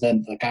themselves,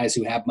 then the guys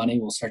who have money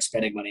will start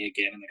spending money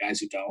again, and the guys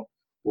who don't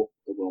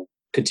will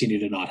continue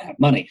to not have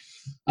money.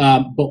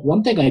 But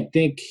one thing I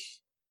think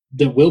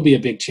there will be a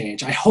big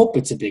change. I hope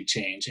it's a big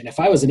change. And if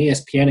I was an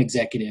ESPN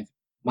executive,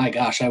 my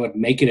gosh, I would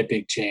make it a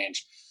big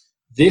change.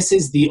 This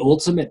is the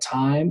ultimate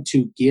time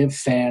to give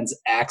fans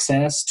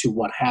access to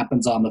what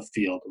happens on the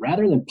field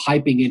rather than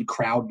piping in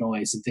crowd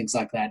noise and things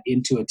like that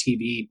into a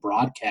TV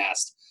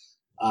broadcast.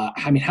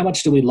 I mean, how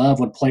much do we love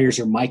when players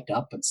are mic'd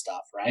up and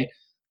stuff, right?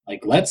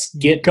 Like, let's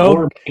get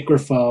more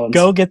microphones.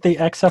 Go get the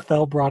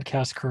XFL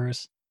broadcast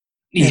crews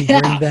and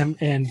bring them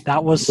in.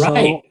 That was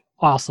so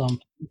awesome.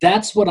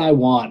 That's what I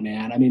want,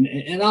 man. I mean,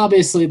 and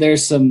obviously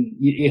there's some,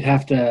 you'd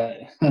have to,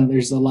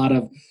 there's a lot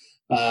of,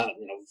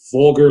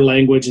 vulgar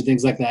language and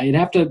things like that. You'd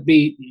have to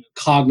be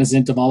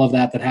cognizant of all of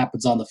that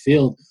happens on the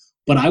field.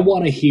 But I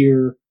want to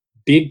hear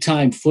big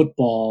time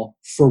football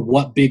for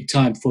what big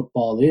time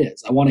football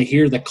is. I want to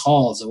hear the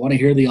calls. I want to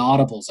hear the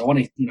audibles. I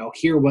want to,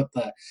 hear what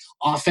the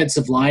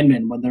offensive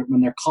linemen,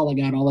 when they're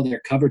calling out all of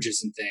their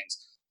coverages and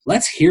things.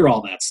 Let's hear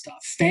all that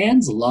stuff.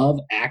 Fans love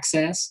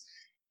access.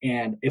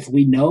 And if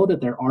we know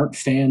that there aren't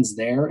fans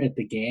there at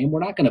the game,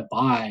 we're not going to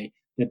buy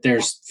that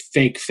there's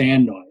fake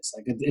fan noise.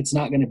 Like, it's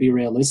not going to be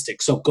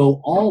realistic. So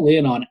go all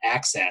in on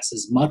access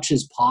as much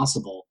as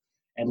possible,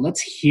 and let's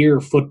hear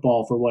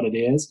football for what it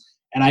is.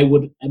 And I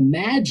would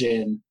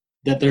imagine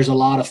that there's a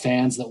lot of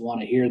fans that want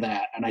to hear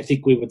that. And I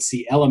think we would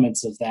see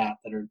elements of that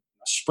are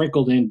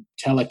sprinkled in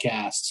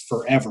telecasts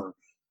forever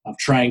of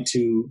trying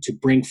to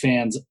bring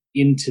fans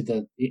into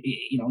the,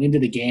 into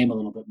the game a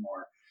little bit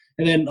more.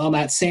 And then on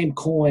that same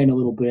coin a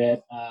little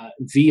bit,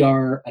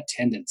 VR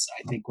attendance.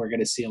 I think we're going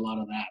to see a lot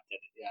of that.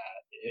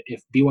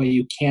 If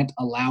BYU can't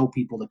allow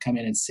people to come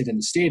in and sit in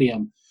the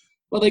stadium,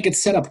 well, they could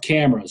set up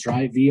cameras,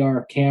 right?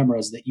 VR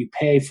cameras that you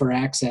pay for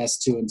access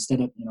to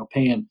instead of,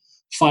 paying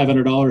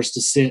 $500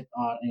 to sit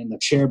in the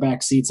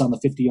chairback seats on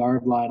the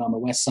 50-yard line on the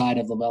west side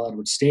of LaVell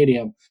Edwards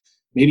Stadium.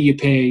 Maybe you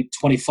pay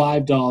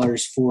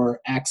 $25 for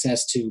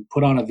access to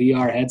put on a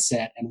VR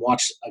headset and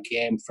watch a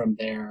game from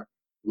there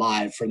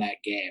live for that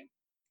game.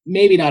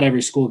 Maybe not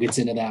every school gets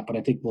into that, but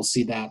I think we'll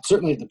see that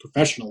certainly at the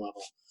professional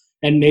level.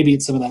 And maybe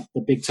it's some of that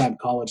the big-time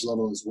college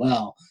level as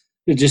well,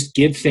 to just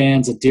give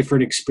fans a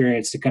different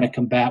experience to kind of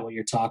combat what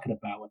you're talking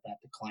about with that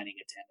declining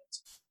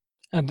attendance.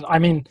 And I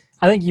mean,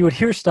 I think you would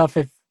hear stuff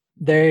if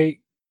they're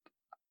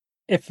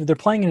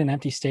playing in an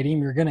empty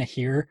stadium, you're going to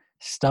hear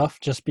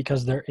stuff just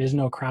because there is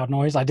no crowd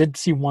noise. I did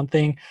see one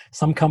thing.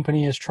 Some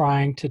company is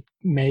trying to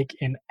make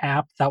an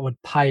app that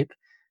would pipe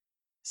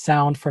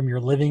sound from your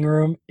living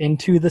room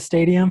into the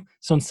stadium.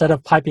 So instead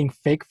of piping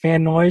fake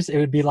fan noise, it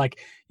would be like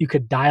you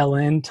could dial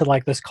in to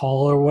like this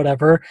call or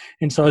whatever.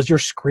 And so as you're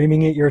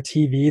screaming at your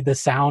TV, the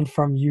sound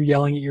from you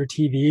yelling at your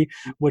TV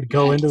would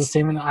go into the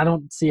stadium. I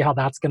don't see how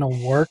that's going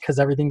to work because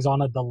everything's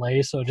on a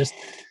delay. So just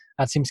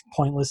that seems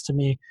pointless to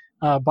me.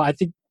 But I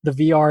think the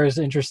VR is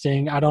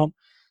interesting. I don't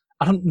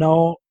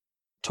know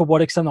to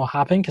what extent it'll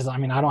happen because I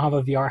mean I don't have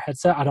a VR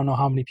headset. I don't know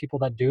how many people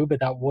that do, but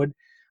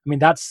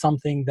that's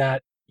something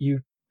that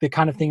the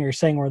kind of thing you're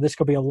saying where this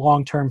could be a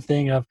long-term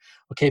thing of,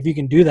 okay, if you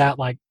can do that,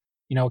 like,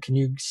 can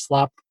you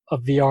slap a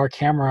VR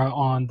camera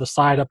on the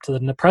side up to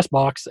the press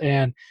box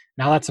and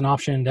now that's an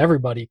option to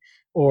everybody,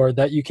 or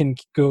that you can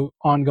go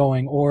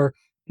ongoing, or,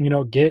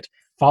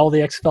 follow the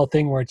XFL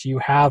thing where you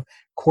have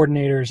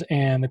coordinators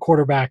and the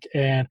quarterback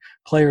and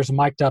players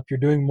mic'd up. You're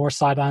doing more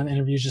sideline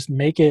interviews, just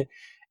make it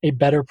a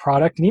better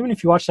product. And even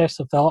if you watch the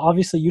XFL,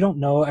 obviously you don't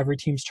know every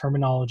team's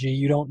terminology.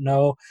 You don't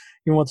know,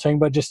 what's saying,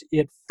 but just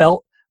it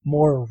felt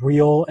more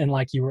real and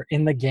like you were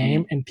in the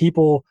game and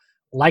people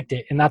liked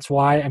it. And that's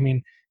why, I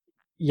mean,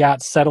 yeah,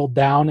 it settled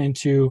down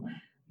into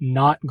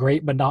not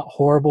great but not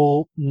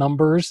horrible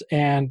numbers.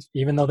 And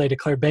even though they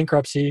declared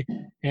bankruptcy,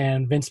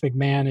 and Vince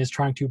McMahon is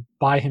trying to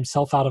buy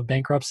himself out of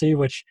bankruptcy,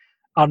 which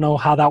I don't know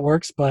how that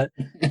works, but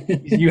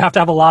you have to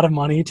have a lot of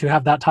money to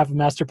have that type of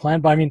master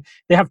plan. But I mean,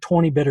 they have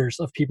 20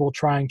 bidders of people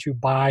trying to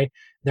buy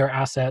their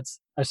assets,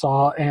 I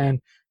saw, and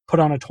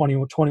put on a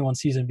 2021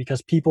 season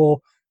because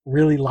people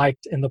really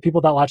liked, and the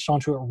people that latched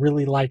onto it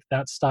really liked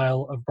that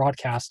style of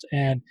broadcast.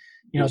 And,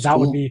 that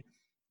would cool. be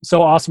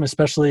so awesome,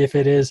 especially if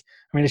it is.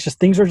 I mean, it's just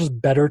things are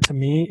just better to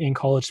me in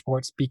college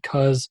sports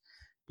because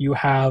you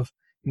have,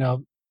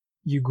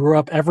 you grew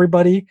up,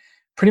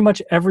 pretty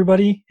much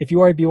everybody, if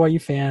you are a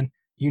BYU fan,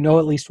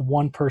 at least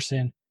one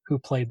person who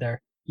played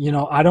there.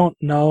 I don't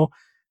know,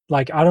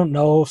 I don't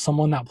know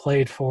someone that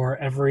played for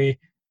every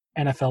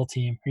NFL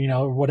team,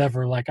 or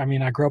whatever. Like, I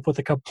mean, I grew up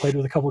played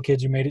with a couple of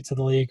kids who made it to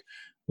the league,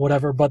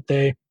 whatever, but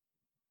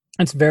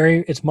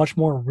it's much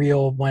more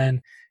real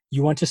when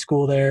you went to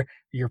school there,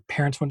 your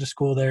parents went to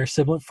school there,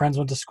 sibling friends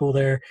went to school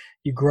there,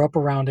 you grew up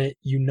around it,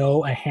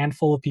 a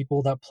handful of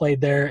people that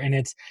played there. And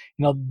it's,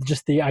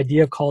 just the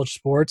idea of college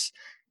sports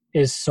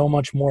is so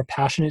much more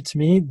passionate to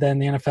me than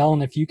the NFL.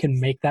 And if you can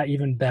make that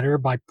even better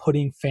by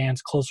putting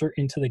fans closer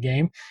into the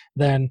game,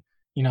 then,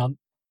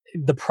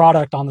 the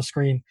product on the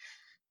screen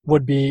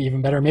would be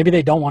even better. Maybe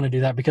they don't want to do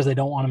that because they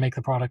don't want to make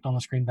the product on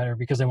the screen better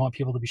because they want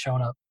people to be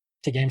showing up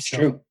to games still.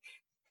 True.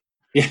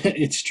 Yeah,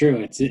 it's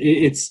true.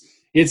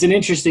 It's an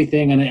interesting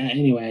thing. And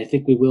anyway, I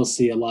think we will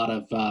see a lot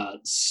of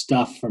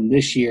stuff from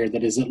this year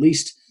that is at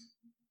least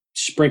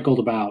sprinkled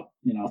about,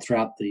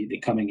 throughout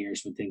the coming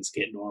years when things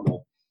get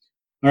normal.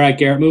 All right,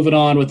 Garrett, moving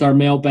on with our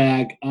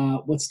mailbag.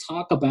 Let's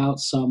talk about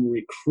some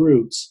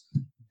recruits.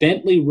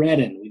 Bentley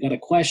Redden. We got a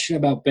question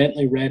about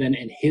Bentley Redden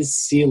and his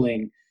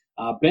ceiling.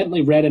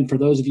 Bentley Redden, for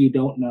those of you who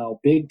don't know,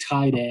 big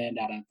tight end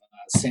out of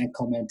San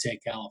Clemente,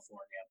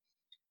 California.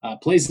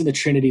 Plays in the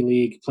Trinity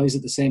League, plays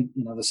at the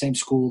same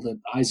school that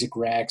Isaac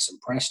Rex and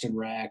Preston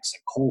Rex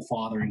and Cole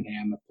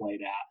Fotheringham have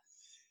played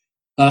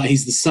at.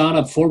 He's the son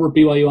of former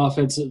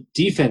BYU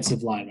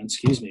defensive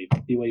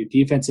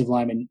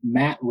lineman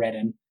Matt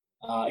Redden.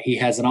 He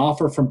has an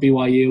offer from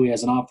BYU. He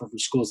has an offer from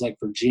schools like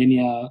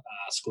Virginia,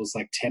 schools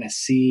like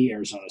Tennessee,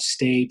 Arizona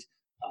State,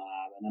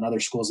 and then other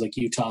schools like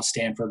Utah,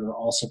 Stanford are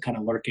also kind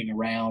of lurking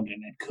around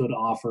and could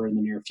offer in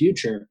the near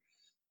future.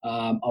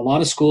 A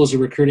lot of schools are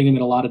recruiting him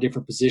at a lot of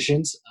different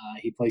positions.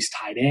 He plays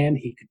tight end.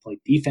 He could play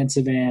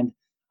defensive end.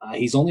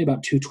 He's only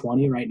about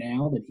 220 right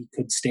now, that he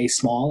could stay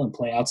small and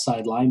play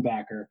outside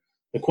linebacker.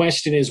 The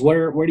question is,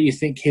 where do you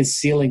think his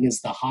ceiling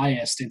is the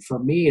highest? And for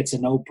me, it's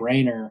a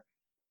no-brainer.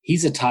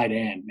 He's a tight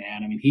end,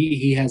 man. I mean,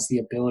 he has the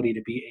ability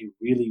to be a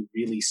really,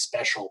 really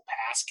special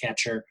pass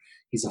catcher.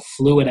 He's a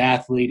fluid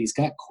athlete. He's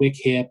got quick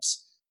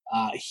hips.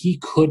 He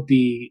could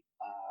be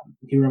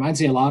he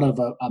reminds me a lot of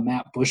a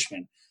Matt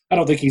Bushman. I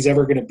don't think he's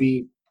ever going to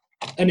be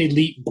an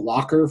elite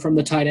blocker from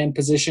the tight end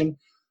position,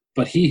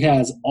 but he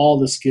has all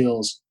the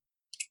skills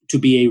to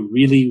be a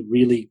really,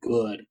 really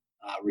good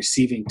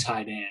receiving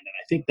tight end. And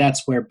I think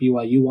that's where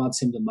BYU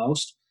wants him the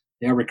most.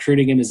 They're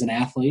recruiting him as an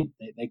athlete.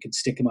 They could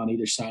stick him on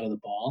either side of the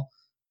ball.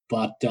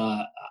 But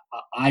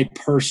I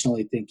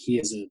personally think he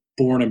is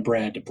born and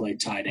bred to play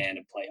tight end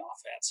and play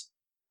offense.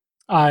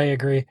 I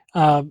agree.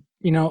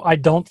 I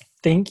don't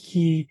think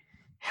he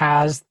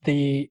has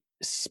the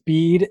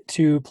speed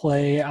to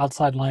play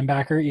outside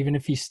linebacker, even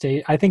if he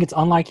stays. I think it's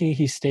unlikely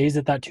he stays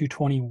at that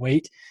 220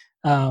 weight,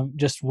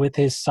 just with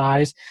his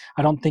size.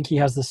 I don't think he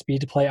has the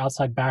speed to play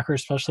outside backer,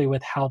 especially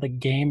with how the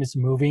game is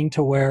moving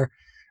to where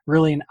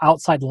really an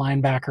outside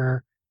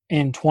linebacker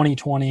in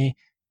 2020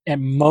 and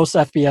most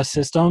FBS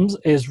systems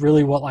is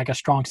really what like a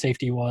strong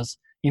safety was.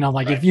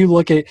 Right. If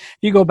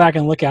you go back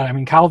and look at it, I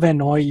mean, Kyle Van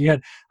Noy, you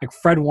had like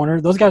Fred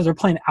Warner, those guys are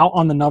playing out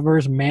on the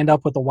numbers, manned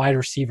up with a wide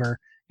receiver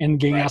and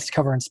getting asked to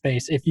cover in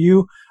space. If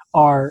you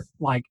are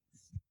like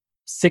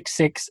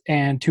 6'6"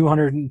 and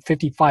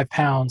 255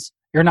 pounds,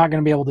 you're not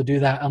going to be able to do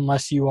that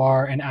unless you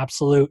are an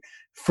absolute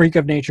freak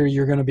of nature.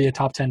 You're going to be a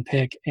top 10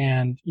 pick.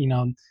 And,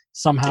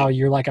 somehow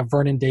you're like a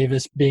Vernon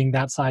Davis being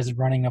that size and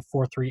running a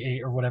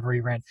 4.38 or whatever he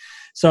ran.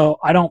 So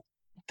I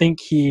think,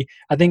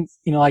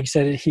 like you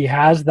said, he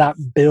has that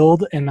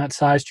build and that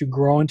size to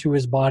grow into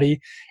his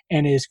body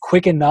and is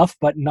quick enough,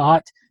 but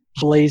not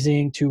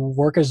blazing to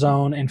work a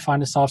zone and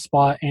find a soft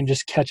spot and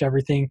just catch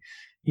everything,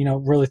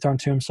 really thrown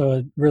to him.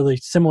 So really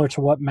similar to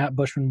what Matt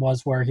Bushman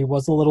was, where he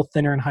was a little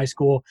thinner in high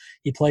school.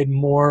 He played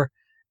more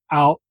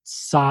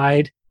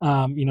outside,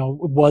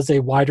 was a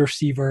wide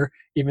receiver,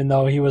 even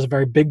though he was a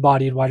very big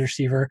bodied wide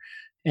receiver.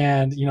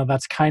 And,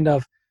 that's kind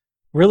of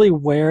really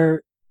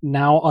where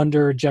now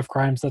under Jeff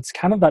Grimes, that's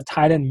kind of that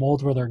tight end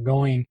mold where they're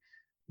going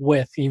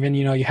with. Even,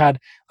 you had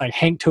like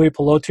Hank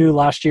Tuipulotu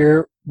last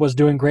year was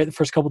doing great the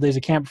first couple of days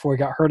of camp before he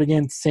got hurt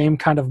again. Same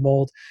kind of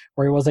mold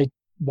where he was a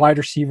wide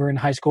receiver in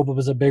high school but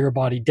was a bigger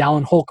body.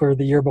 Dallin Holker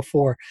the year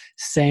before,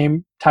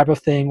 same type of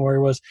thing where he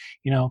was,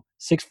 6'4",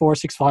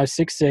 6'5",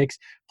 6'6",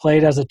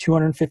 played as a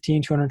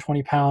 215,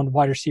 220 pound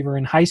wide receiver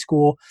in high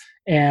school,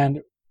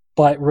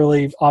 but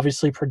really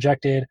obviously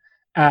projected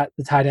at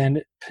the tight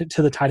end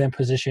to the tight end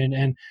position,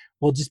 and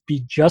will just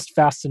be just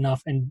fast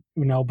enough, and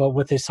but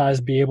with his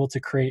size, be able to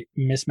create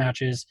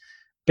mismatches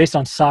based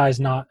on size.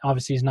 Not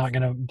obviously, he's not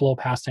going to blow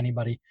past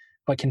anybody,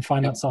 but can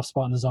find that soft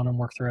spot in the zone and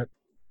work through it.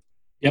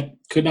 Yep,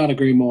 could not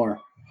agree more.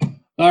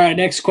 All right,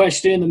 next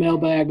question in the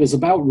mailbag was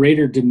about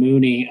Raider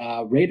Demooney.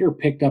 Raider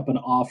picked up an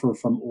offer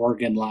from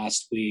Oregon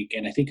last week,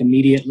 and I think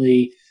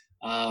immediately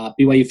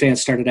BYU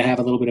fans started to have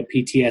a little bit of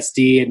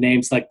PTSD, and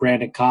names like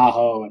Brandon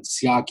Cajo and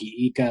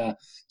Siaki Ika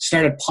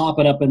started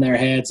popping up in their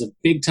heads of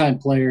big-time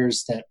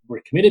players that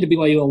were committed to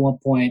BYU at one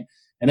point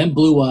and then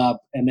blew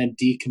up and then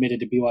decommitted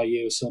to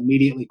BYU. So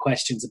immediately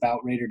questions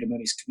about Raider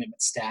Demooney's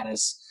commitment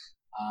status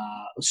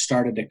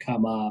started to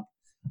come up.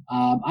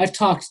 I've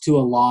talked to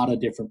a lot of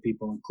different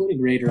people,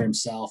 including Raider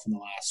himself, in the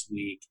last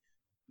week.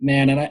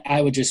 Man, and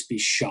I would just be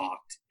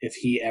shocked if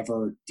he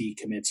ever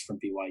decommits from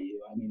BYU.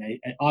 I mean,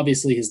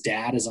 obviously his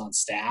dad is on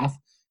staff,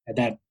 and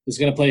that is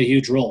going to play a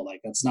huge role.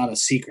 Like, that's not a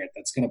secret.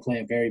 That's going to play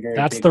a very, very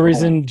That's big the role.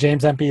 reason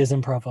James Empey is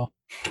in Provo.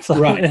 So,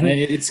 right.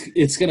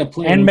 It's going to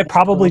play and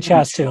probably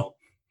Chaz too.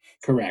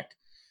 Correct.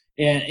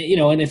 And,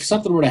 and if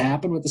something were to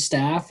happen with the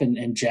staff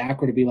and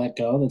Jack were to be let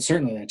go, then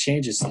certainly that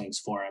changes things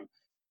for him.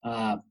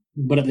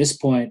 But at this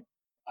point,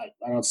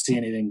 I don't see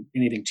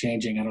anything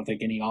changing. I don't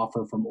think any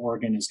offer from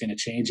Oregon is going to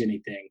change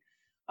anything.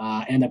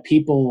 And the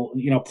people,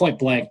 point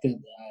blank,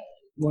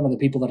 one of the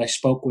people that I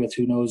spoke with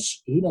who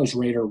knows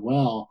Raider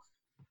well,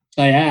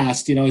 I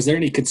asked, is there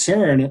any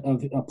concern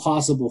of a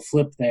possible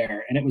flip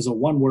there? And it was a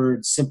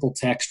one-word, simple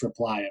text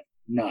reply of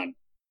none.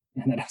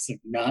 And then I was like,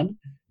 none?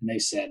 And they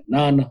said,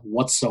 none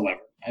whatsoever.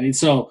 I mean,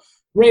 so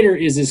Raider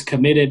is as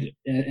committed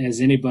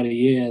as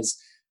anybody is.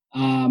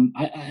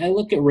 I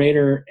look at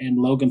Raider and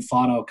Logan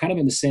Fano kind of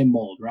in the same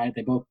mold, right?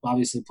 They both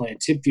obviously play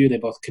at Timpview. They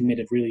both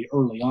committed really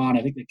early on.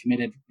 I think they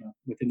committed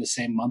within the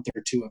same month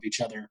or two of each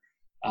other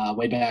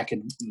way back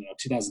in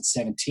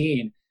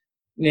 2017.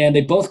 And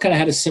they both kind of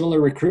had a similar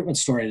recruitment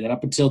story that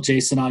up until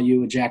Jason Ayu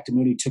and Jack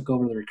Demooney took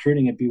over the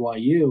recruiting at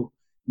BYU,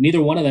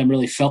 neither one of them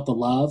really felt the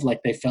love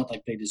like they felt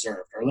like they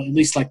deserved, or at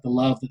least like the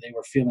love that they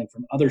were feeling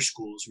from other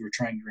schools who were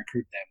trying to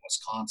recruit them,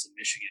 Wisconsin,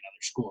 Michigan,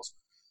 other schools.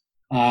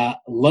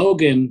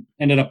 Logan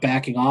ended up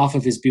backing off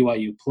of his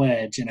BYU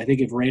pledge, and I think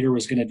if Raider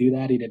was going to do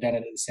that, he'd have done it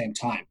at the same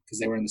time because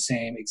they were in the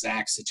same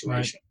exact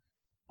situation.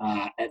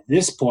 Right. At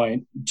this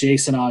point,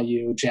 Jason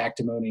Ayu, Jack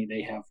Demooney,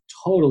 they have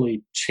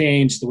totally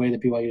changed the way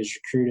that BYU is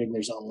recruiting.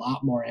 There's a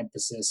lot more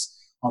emphasis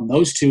on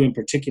those two in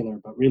particular,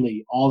 but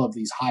really all of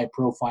these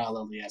high-profile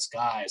LDS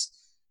guys.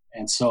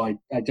 And so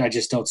I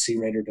just don't see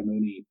Raider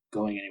Demooney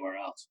going anywhere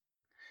else.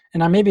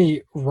 And I may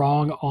be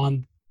wrong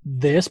on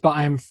this, but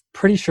I'm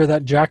pretty sure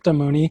that Jack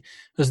Demooney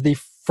was the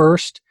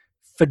first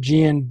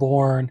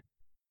Fijian-born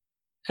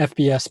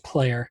FBS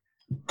player.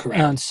 Correct.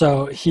 And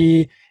so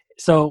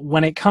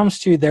when it comes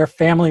to their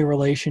family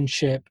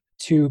relationship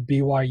to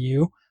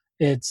BYU,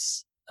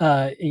 it's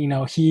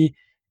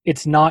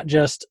it's not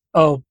just,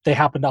 oh, they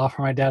happened to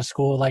offer my dad's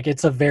school. Like,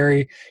 it's a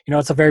very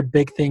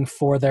big thing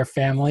for their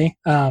family,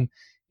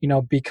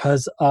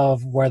 because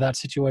of where that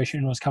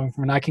situation was coming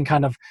from. And I can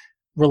kind of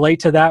relate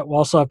to that.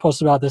 Also, I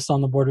posted about this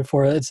on the board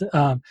before. It's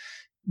I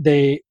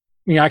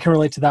can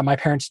relate to that. My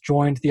parents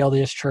joined the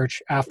LDS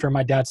church after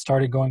my dad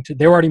started going to.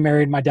 They were already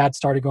married. My dad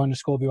started going to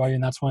school at BYU,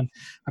 and that's when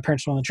my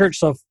parents joined the church.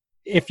 So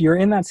if you're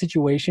in that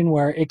situation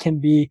where it can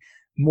be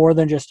more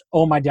than just,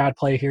 oh, my dad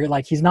played here.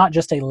 Like, he's not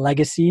just a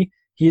legacy.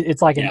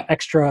 It's like an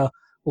extra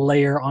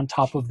layer on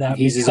top of that.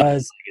 He's his own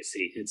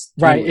legacy. It's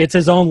right. It's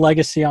his own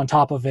legacy on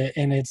top of it,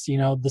 and it's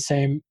the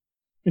same.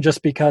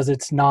 Just because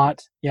it's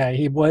not,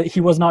 he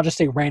was not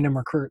just a random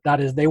recruit. That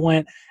is, they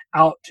went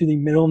out to the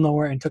middle of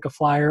nowhere and took a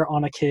flyer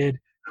on a kid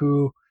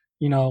who,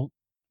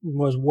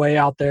 was way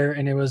out there,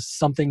 and it was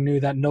something new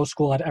that no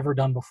school had ever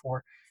done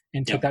before,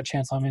 and took that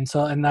chance on him. And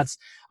so, and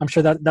I'm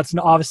sure that's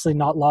obviously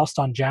not lost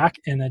on Jack,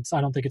 and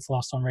I don't think it's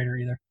lost on Raider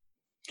either.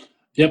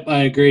 Yep, I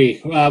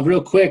agree.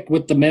 Real quick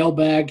with the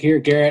mailbag here,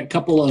 Garrett, a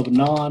couple of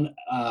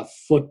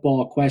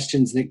non-football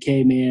questions that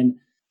came in.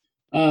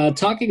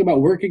 Talking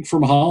about working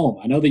from home,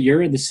 I know that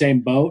you're in the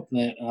same boat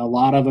that a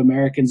lot of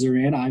Americans are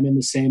in. I'm in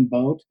the same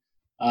boat.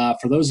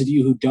 For those of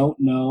you who don't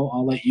know,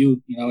 I'll let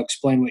you,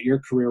 explain what your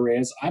career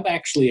is. I'm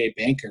actually a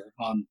banker.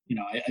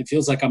 It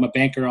feels like I'm a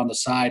banker on the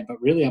side,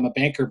 but really I'm a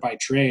banker by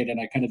trade, and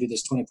I kind of do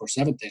this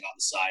 24/7 thing on the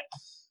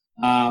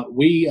side.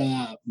 We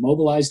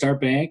mobilized our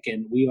bank,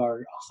 and we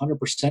are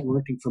 100%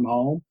 working from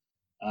home.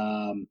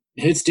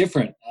 It's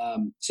different.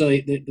 So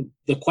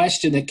the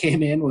question that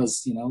came in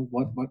was,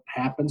 what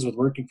happens with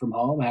working from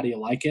home? How do you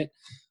like it?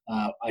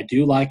 I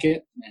do like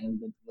it. And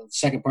the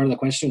second part of the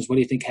question is, what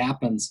do you think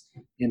happens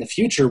in the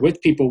future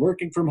with people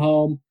working from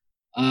home?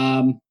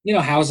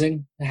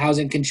 Housing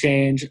can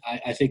change.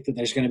 I think that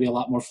there's going to be a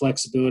lot more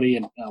flexibility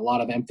and a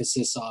lot of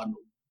emphasis on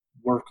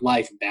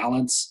work-life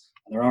balance.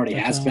 There already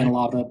has been a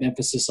lot of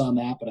emphasis on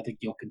that, but I think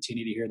you'll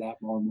continue to hear that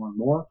more and more and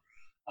more,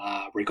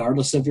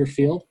 regardless of your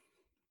field.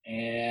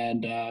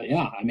 And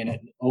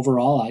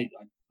overall,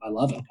 I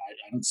love it.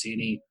 I don't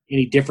see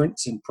any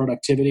difference in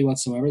productivity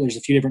whatsoever. There's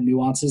a few different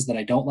nuances that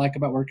I don't like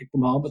about working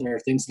from home, but there are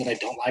things that I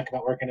don't like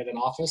about working at an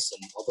office.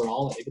 And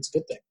overall, I think it's a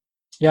good thing.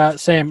 Yeah,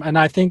 same. And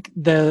I think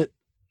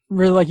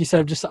really, like you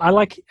said, just I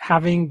like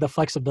having the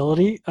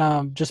flexibility,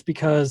 just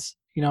because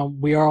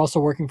we are also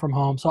working from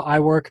home. So I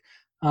work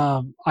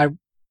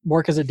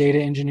as a data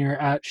engineer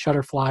at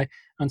Shutterfly,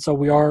 and so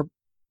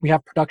we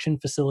have production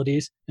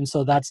facilities, and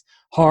so that's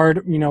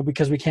hard,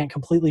 because we can't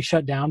completely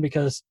shut down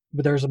because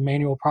there's a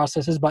manual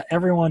processes. But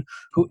everyone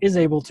who is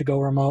able to go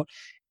remote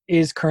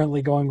is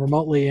currently going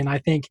remotely, and I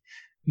think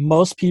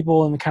most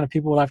people and the kind of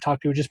people that I've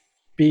talked to just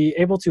be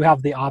able to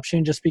have the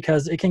option, just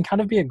because it can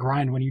kind of be a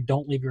grind when you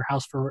don't leave your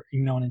house for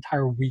an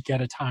entire week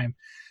at a time.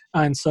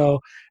 And so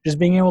just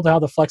being able to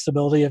have the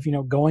flexibility of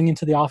going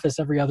into the office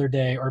every other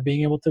day, or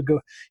being able to go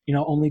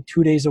only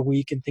 2 days a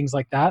week and things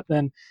like that,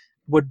 then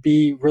would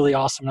be really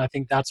awesome. And I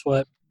think that's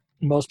what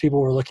most people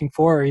were looking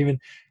for. Or even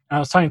I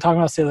was talking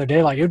about this the other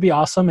day, like it would be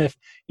awesome if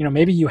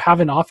maybe you have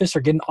an office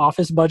or get an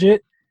office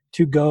budget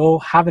to go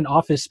have an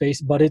office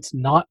space, but it's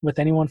not with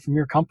anyone from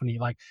your company.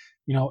 Like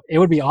it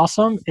would be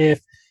awesome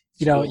if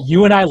Cool.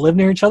 you and I live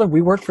near each other.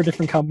 We work for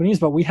different companies,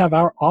 but we have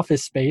our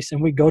office space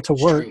and we go to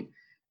work,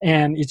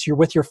 and you're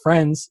with your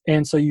friends.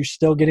 And so you're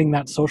still getting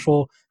that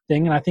social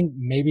thing. And I think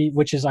maybe,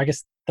 which is, I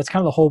guess that's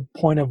kind of the whole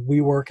point of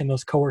WeWork and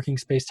those co-working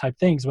space type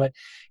things, but,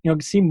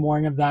 see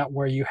more of that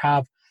where you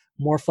have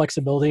more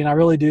flexibility. And I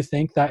really do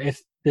think that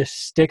if this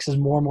sticks, as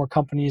more and more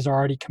companies are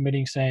already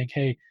committing, saying,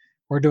 hey,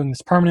 we're doing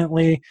this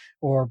permanently,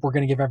 or we're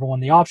going to give everyone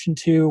the option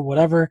to,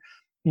 whatever,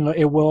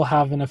 it will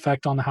have an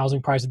effect on the housing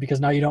prices,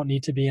 because now you don't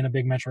need to be in a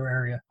big metro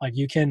area. Like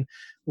you can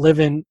live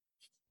in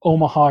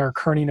Omaha or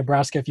Kearney,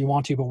 Nebraska if you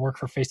want to, but work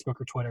for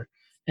Facebook or Twitter,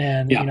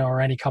 and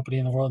or any company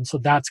in the world. And so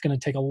that's going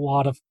to take a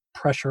lot of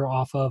pressure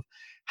off of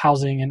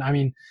housing. And I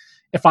mean,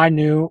 if I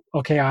knew,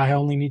 okay, I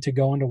only need to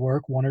go into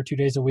work 1 or 2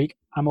 days a week,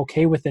 I'm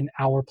okay with an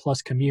hour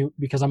plus commute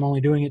because I'm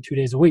only doing it 2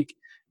 days a week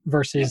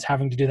versus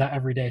having to do that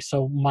every day.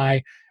 So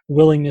my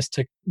willingness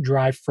to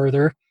drive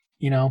further,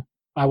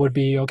 I would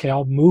be okay.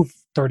 I'll move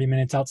 30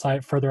 minutes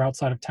further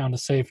outside of town to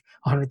save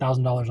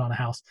 $100,000 on a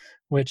house,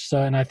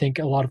 and I think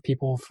a lot of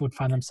people would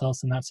find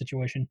themselves in that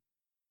situation.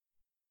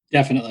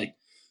 Definitely.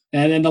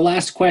 And then the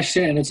last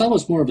question, and it's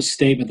almost more of a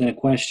statement than a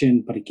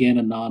question, but again,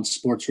 a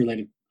non-sports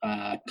related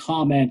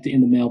comment in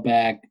the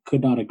mailbag.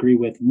 Could not agree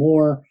with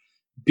more.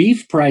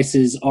 Beef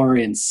prices are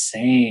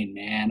insane,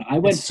 man.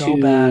 It's so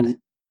bad.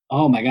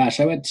 Oh my gosh,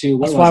 I went to.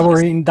 That's why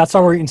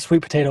we're eating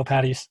sweet potato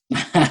patties.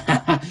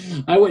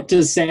 I went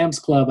to Sam's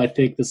Club. I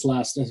think this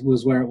last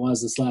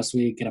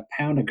week, and a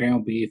pound of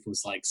ground beef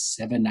was like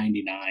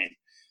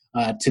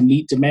 $7.99. To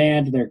meet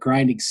demand, they're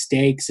grinding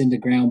steaks into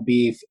ground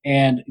beef.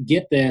 And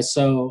get this,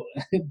 so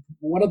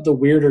one of the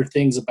weirder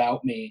things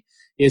about me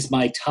is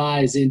my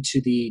ties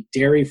into the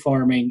dairy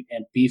farming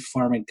and beef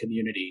farming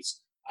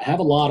communities. I have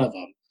a lot of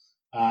them,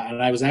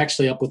 and I was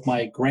actually up with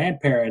my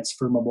grandparents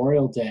for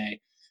Memorial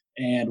Day.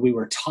 And we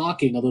were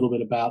talking a little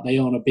bit about, they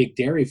own a big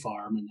dairy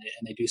farm, and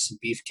they do some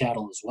beef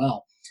cattle as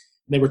well.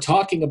 And they were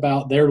talking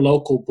about their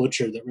local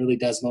butcher that really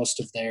does most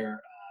of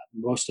their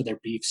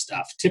beef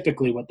stuff.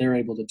 Typically what they're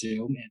able to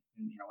do, in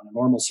a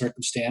normal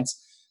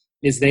circumstance,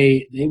 is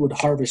they would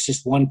harvest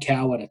just one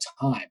cow at a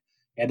time.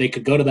 And they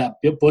could go to that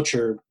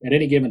butcher at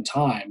any given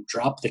time,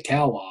 drop the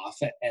cow off,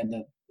 and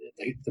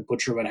the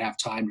butcher would have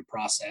time to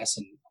process,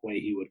 and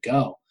away he would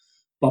go.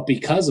 But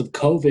because of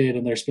COVID,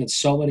 and there's been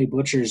so many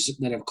butchers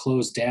that have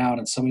closed down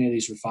and so many of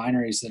these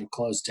refineries that have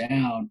closed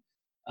down,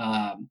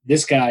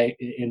 this guy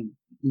in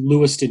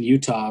Lewiston,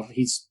 Utah,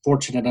 he's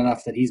fortunate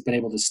enough that he's been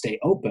able to stay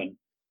open.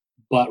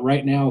 But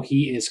right now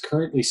he is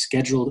currently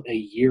scheduled a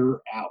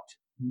year out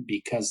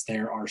because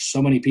there are so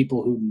many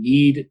people who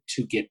need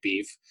to get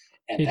beef.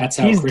 And that's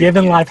how he's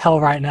giving life hell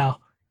right now.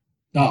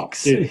 Oh,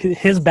 dude.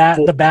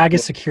 The bag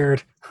is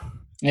secured.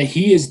 And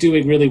he is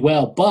doing really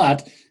well,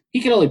 but he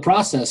can only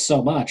process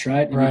so much,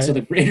 right? And so the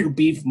greater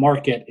beef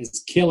market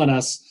is killing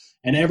us,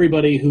 and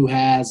everybody who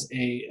has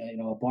a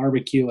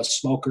barbecue, a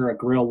smoker, a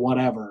grill,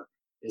 whatever,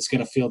 is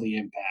going to feel the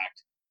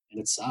impact,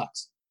 and it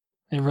sucks.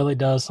 It really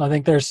does. I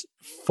think there's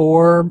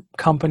 4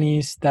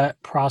 companies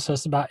that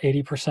process about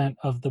 80%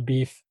 of the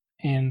beef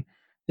in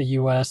the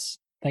U.S.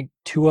 I think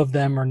 2 of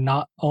them are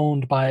not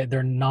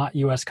they're not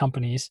U.S.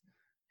 companies,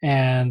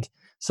 and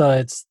so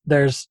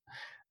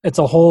it's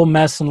a whole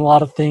mess and a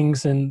lot of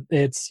things. And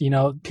it's,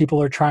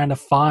 people are trying to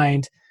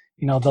find,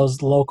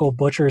 those local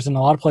butchers, and a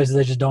lot of places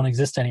they just don't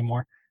exist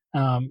anymore.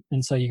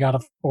 And so you got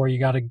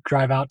to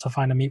drive out to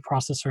find a meat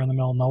processor in the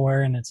middle of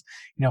nowhere. And it's,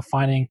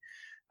 finding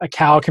a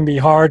cow can be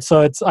hard.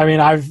 So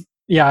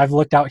I've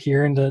looked out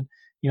here into,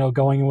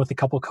 going in with a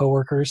couple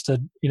coworkers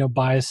to,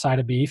 buy a side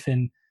of beef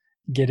and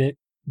get it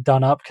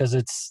done up. Cause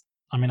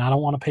I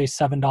don't want to pay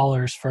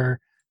 $7 for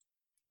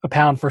a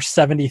pound for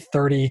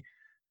 70-30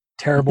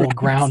 terrible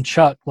ground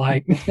chuck.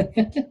 Like,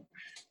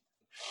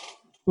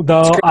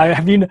 though I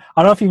don't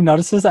know if you've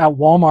noticed this at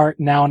Walmart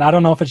now, and I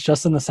don't know if it's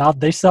just in the South,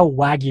 they sell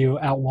Wagyu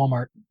at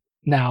Walmart.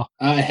 now.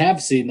 I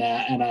have seen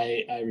that, and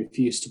I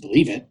refuse to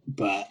believe it.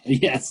 But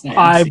yes, I have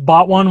I seen.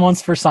 bought one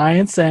once for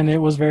science, and it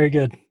was very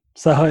good.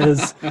 So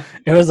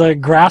it was a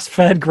grass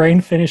fed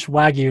grain finished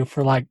Wagyu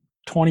for like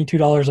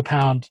 $22 a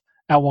pound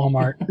at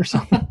Walmart or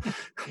something.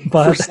 For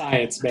But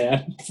science,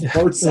 man.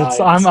 For it's science.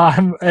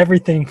 I'm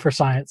everything for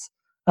science.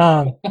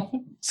 Um,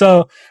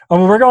 so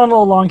we're going a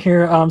little long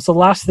here. So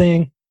last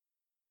thing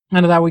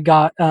out of that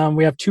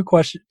we have two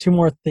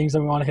more things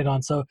that we want to hit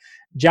on. So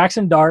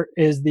Jackson Dart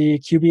is the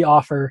QB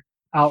offer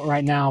out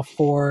right now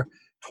for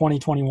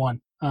 2021.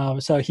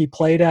 So he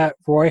played at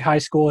Roy High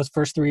School his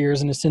first 3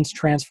 years and has since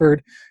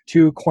transferred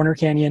to Corner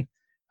Canyon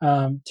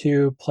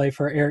to play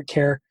for Eric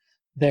Kerr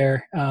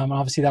there.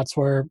 Obviously, that's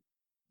where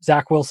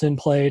Zach Wilson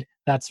played.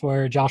 That's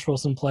where Josh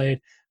Wilson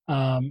played.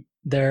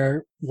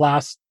 The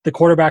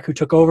quarterback who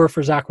took over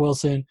for Zach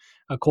Wilson,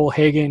 Cole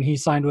Hagan, he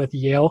signed with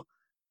Yale.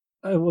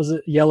 Was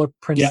it Yale or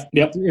Prince? Yep,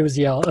 yep. It was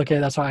Yale. Okay,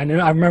 that's why I knew.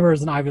 I remember it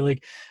was an Ivy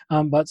League.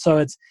 But so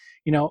it's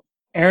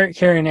Eric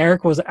Kerr, and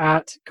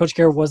Coach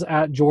Kerr was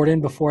at Jordan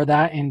before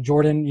that, and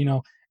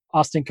Jordan,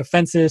 Austin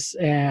Kofensis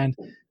and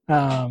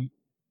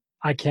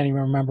I can't even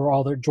remember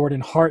all the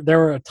Jordan Hart. There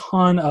were a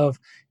ton of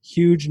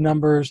huge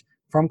numbers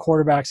from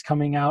quarterbacks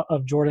coming out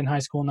of Jordan High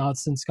School. Now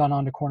it's since gone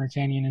on to Corner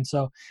Canyon, and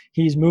so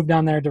he's moved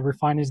down there to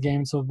refine his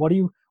game. So what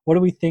do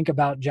we think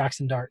about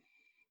Jackson Dart?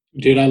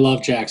 Dude, I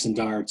love Jackson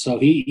Dart. So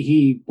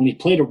he when he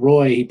played at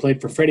Roy, he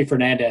played for Freddie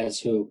Fernandez,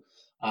 who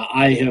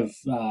I've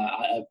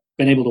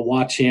been able to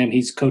watch him.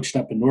 He's coached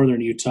up in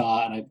northern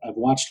Utah, and I've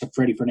watched a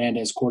Freddie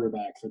Fernandez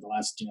quarterback for the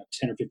last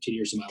 10 or 15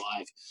 years of my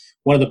life.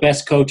 One of the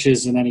best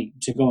coaches, and then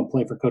to go and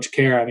play for Coach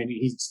Kerr. I mean,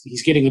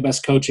 he's getting the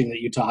best coaching that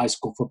Utah high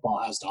school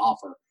football has to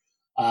offer,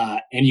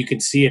 and you can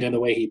see it in the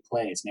way he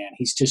plays. Man,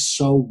 he's just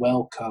so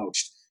well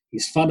coached.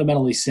 He's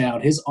fundamentally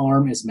sound. His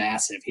arm is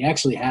massive. He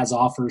actually has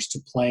offers to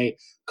play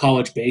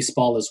college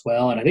baseball as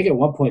well. And I think at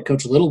one point,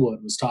 Coach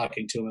Littlewood was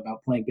talking to him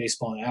about playing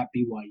baseball at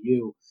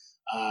BYU.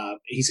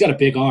 He's got a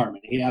big arm,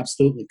 and he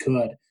absolutely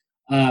could.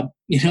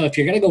 If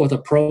you're going to go with a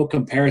pro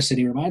comparison,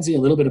 he reminds me a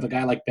little bit of a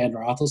guy like Ben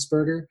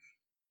Roethlisberger.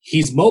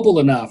 He's mobile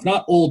enough,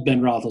 not old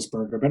Ben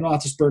Roethlisberger. Ben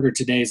Roethlisberger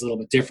today is a little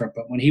bit different,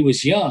 but when he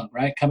was young,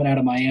 right, coming out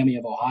of Miami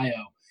of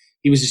Ohio,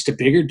 he was just a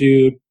bigger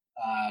dude.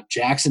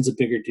 Jackson's a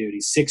bigger dude.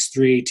 He's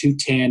 6'3",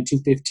 210,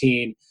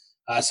 215.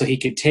 So he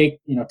could take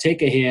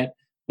a hit,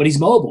 but he's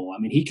mobile. I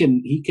mean, he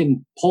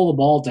can pull the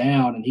ball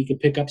down and he can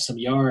pick up some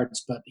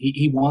yards, but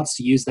he wants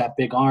to use that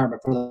big arm.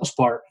 And for the most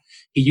part,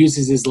 he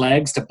uses his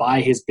legs to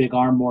buy his big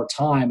arm more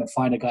time and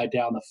find a guy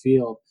down the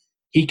field.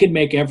 He can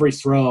make every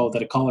throw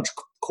that a college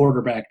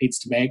quarterback needs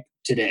to make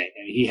today.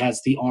 And he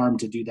has the arm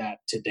to do that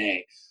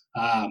today.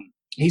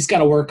 He's got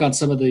to work on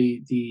some of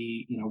the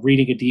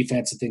reading a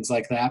defense and things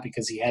like that,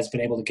 because he has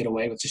been able to get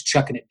away with just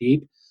chucking it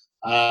deep.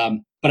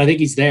 But I think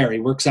he's there. He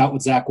works out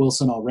with Zach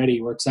Wilson already.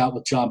 He works out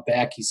with John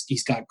Beck.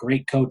 He's got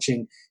great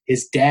coaching.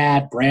 His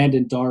dad,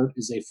 Brandon Dart,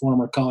 is a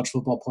former college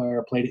football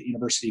player, played at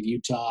University of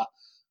Utah.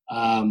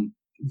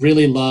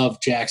 Really love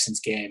Jackson's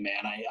game,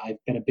 man.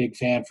 I've been a big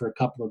fan for a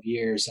couple of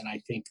years, and I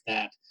think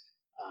that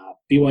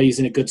BYU's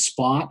in a good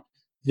spot.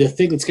 The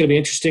thing that's going to be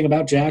interesting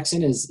about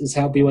Jackson is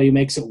how BYU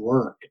makes it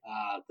work.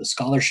 The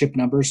scholarship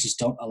numbers just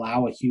don't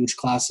allow a huge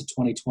class of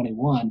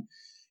 2021.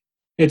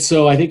 And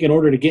so I think in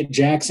order to get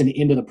Jackson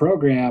into the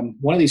program,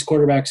 one of these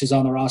quarterbacks who's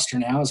on the roster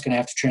now is going to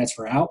have to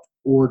transfer out,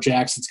 or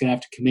Jackson's going to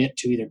have to commit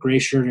to either gray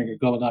shirting or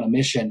going on a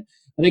mission.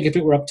 I think if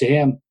it were up to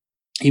him,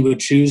 he would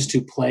choose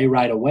to play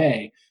right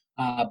away.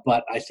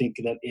 But I think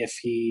that if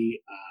he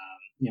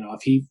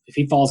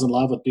falls in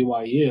love with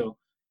BYU,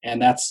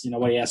 and that's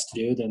what he has to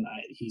do, then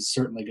he's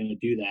certainly going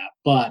to do that.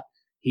 But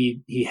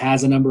he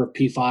has a number of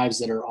P5s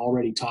that are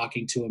already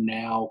talking to him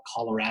now.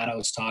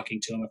 Colorado's talking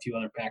to him. A few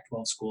other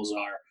Pac-12 schools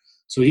are.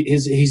 So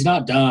he's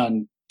not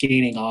done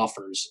gaining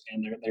offers,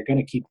 and they're going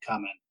to keep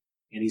coming.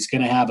 And he's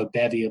going to have a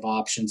bevy of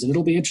options, and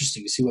it'll be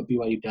interesting to see what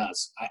BYU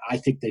does. I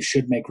think they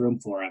should make room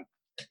for him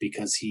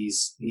because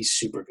he's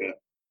super good.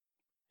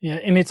 Yeah,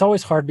 and it's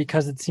always hard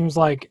because it seems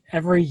like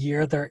every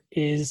year there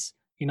is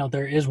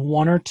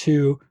one or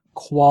two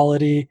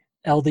quality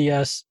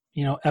LDS,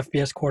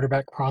 FBS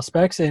quarterback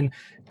prospects, and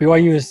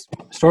BYU has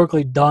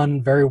historically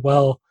done very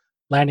well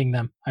landing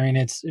them. I mean,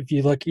 if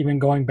you look even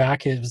going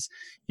back, it was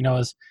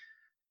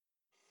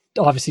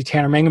obviously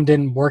Tanner Mangum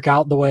didn't work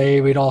out the way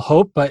we'd all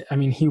hoped, but I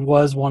mean, he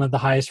was one of the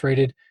highest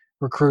rated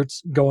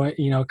recruits going,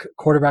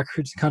 quarterback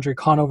recruits in the country.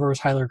 Conover was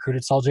highly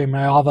recruited. Saul-J.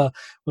 Mayava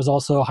was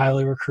also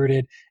highly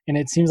recruited. And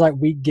it seems like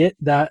we get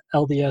that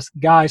LDS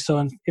guy.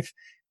 So if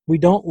we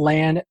don't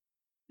land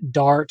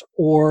Dart,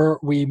 or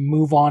we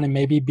move on, and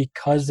maybe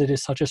because it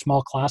is such a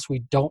small class,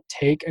 we don't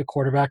take a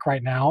quarterback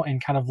right now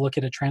and kind of look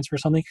at a transfer or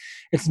something,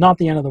 it's not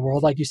the end of the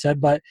world, like you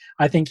said, but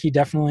I think he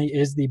definitely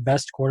is the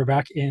best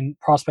quarterback in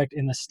prospect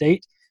in the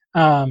state.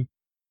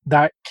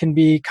 That can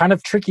be kind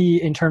of tricky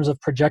in terms of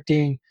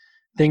projecting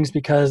things,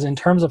 because in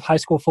terms of high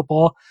school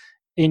football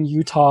in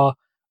Utah,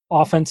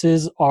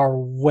 offenses are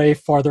way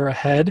farther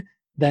ahead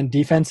than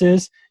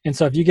defenses. And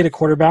so if you get a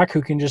quarterback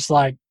who can just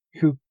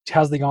who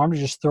has the arm to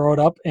just throw it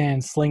up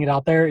and sling it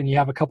out there, and you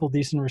have a couple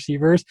decent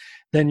receivers,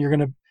 then you're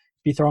going to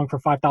be throwing for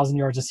 5,000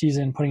 yards a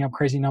season, putting up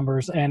crazy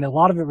numbers. And a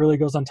lot of it really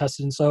goes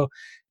untested. And so,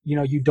 you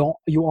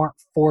aren't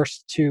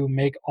forced to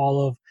make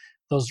all of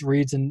those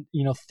reads and,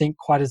 think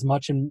quite as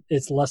much, and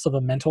it's less of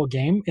a mental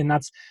game. And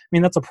that's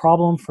a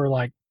problem for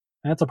like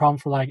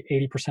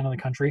 80% of the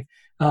country.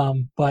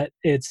 But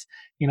it's,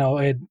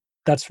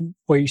 that's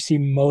where you see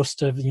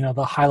most of,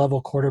 the high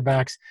level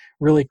quarterbacks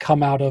really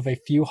come out of a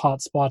few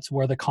hot spots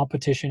where the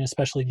competition,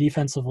 especially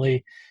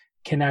defensively,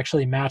 can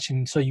actually match.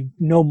 And so you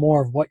know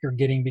more of what you're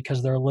getting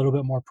because they're a little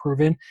bit more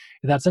proven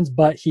in that sense,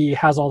 but he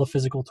has all the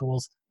physical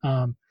tools,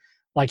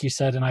 like you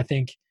said. And I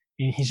think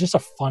he's just a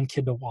fun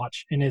kid to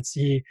watch. And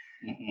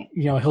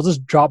he'll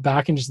just drop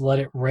back and just let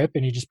it rip.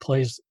 And he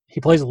plays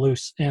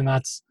loose. And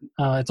that's,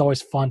 it's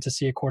always fun to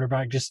see a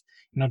quarterback just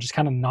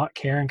kind of not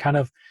care, and kind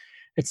of,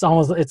 it's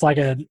like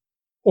a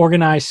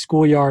organized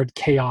schoolyard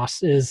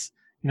chaos is,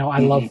 I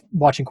love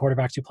watching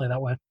quarterbacks who play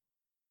that way.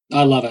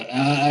 I love it.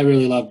 I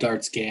really love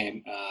Dart's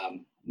game.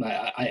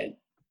 I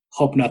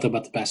hope nothing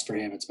but the best for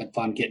him. It's been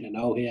fun getting to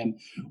know him.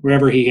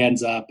 Wherever he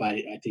ends up,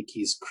 I think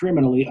he's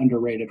criminally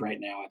underrated right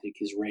now. I think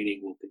his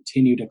rating will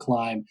continue to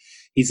climb.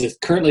 He's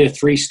currently a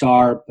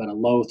 3-star, but a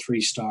low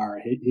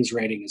 3-star. His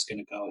rating is going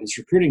to go. His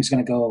recruiting is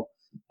going to go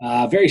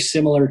very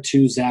similar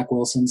to Zach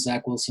Wilson.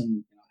 Zach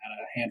Wilson had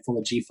a handful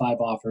of G5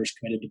 offers,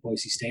 committed to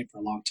Boise State for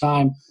a long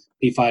time.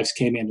 P5s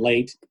came in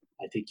late.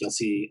 I think you'll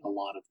see a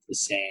lot of the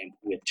same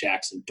with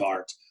Jackson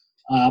Dart.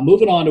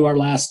 Moving on to our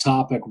last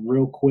topic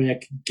real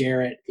quick,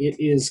 Garrett, it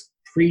is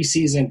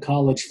preseason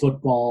college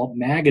football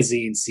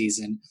magazine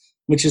season,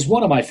 which is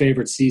one of my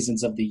favorite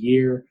seasons of the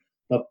year.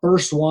 The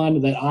first one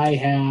that I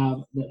have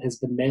that has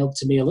been mailed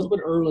to me a little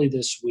bit early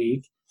this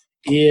week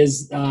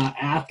is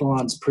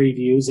Athlon's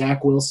preview.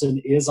 Zach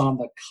Wilson is on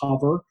the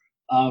cover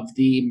of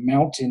the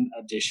Mountain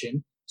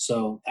Edition,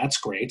 so that's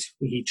great.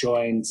 He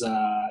joins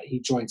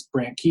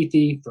Brant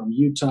Keithy from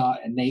Utah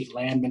and Nate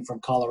Landman from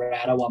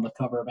Colorado on the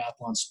cover of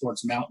Athlon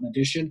Sports Mountain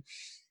Edition.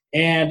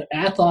 And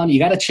Athlon, you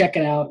got to check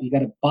it out. You got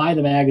to buy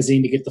the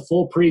magazine to get the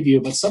full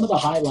preview. But some of the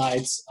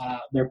highlights,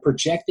 they're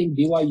projecting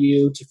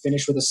BYU to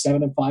finish with a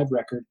 7-5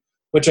 record,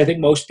 which I think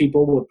most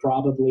people would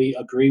probably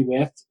agree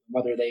with,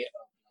 whether they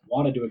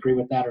wanted to agree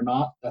with that or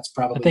not. That's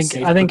probably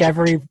I think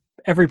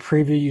every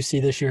preview you see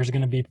this year is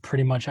going to be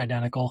pretty much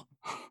identical.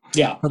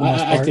 Yeah,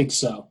 I think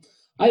so.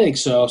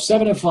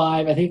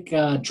 7-5. I think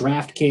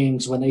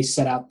DraftKings, when they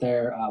set out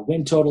their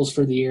win totals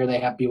for the year, they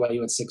have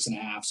BYU at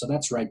 6.5. So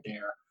that's right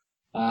there.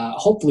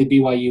 Hopefully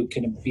BYU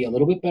can be a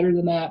little bit better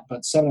than that,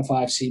 but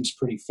 7-5 seems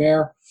pretty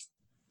fair.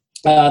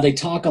 They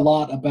talk a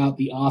lot about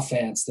the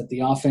offense, that the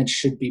offense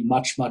should be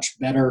much, much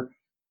better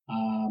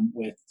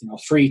with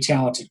 3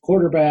 talented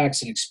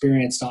quarterbacks, an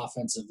experienced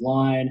offensive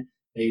line.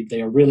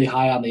 They are really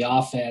high on the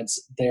offense.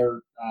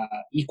 They're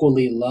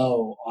equally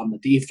low on the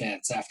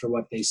defense after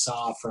what they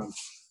saw from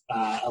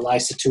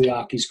Elisa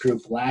Tuiaki's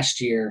group last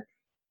year.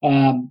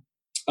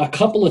 A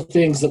couple of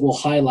things that we'll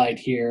highlight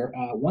here.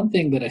 One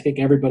thing that I think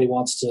everybody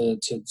wants to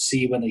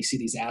see when they see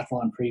these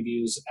Athlon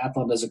previews,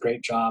 Athlon does a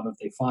great job if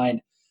they find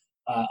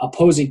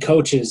opposing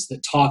coaches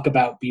that talk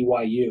about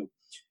BYU.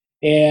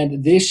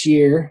 And this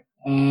year,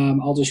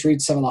 I'll just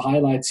read some of the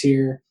highlights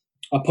here.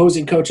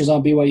 Opposing coaches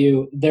on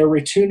BYU, their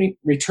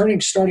returning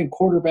starting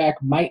quarterback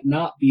might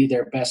not be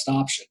their best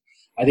option.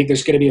 I think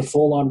there's going to be a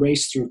full-on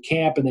race through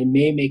camp, and they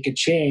may make a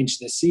change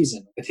this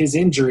season. With his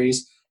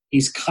injuries,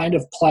 he's kind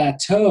of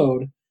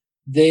plateaued.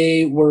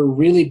 They were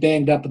really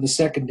banged up in the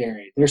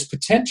secondary. There's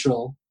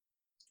potential,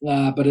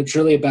 but it's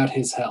really about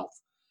his health.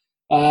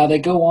 They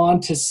go on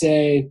to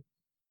say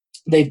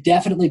they've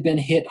definitely been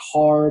hit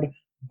hard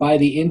by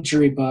the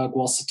injury bug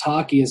while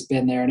Sataki has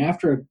been there. And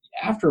after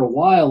a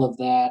while of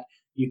that,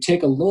 you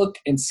take a look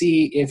and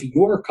see if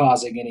you're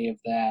causing any of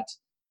that,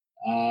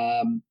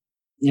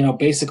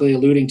 basically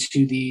alluding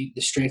to the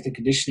strength and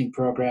conditioning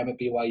program at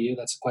BYU.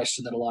 That's a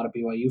question that a lot of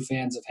BYU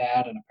fans have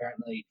had, and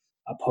apparently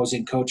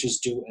opposing coaches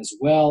do as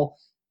well.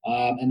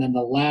 And then the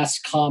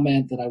last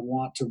comment that I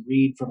want to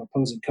read from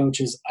opposing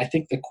coaches, I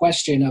think the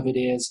question of it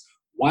is,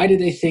 why do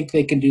they think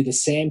they can do the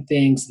same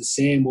things the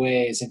same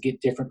ways and get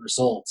different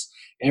results?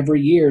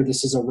 Every year,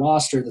 this is a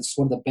roster that's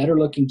one of the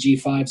better-looking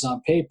G5s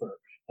on paper,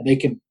 and they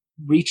can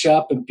reach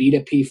up and beat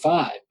a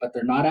P5, but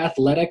they're not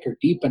athletic or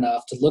deep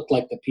enough to look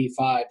like the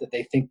P5 that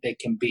they think they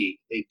can be.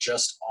 They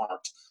just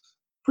aren't.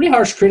 Pretty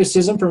harsh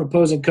criticism from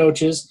opposing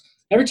coaches.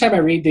 Every time I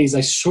read these,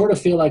 I sort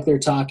of feel like they're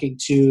talking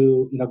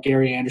to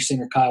Gary Anderson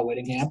or Kyle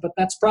Whittingham, but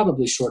that's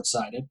probably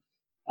short-sighted.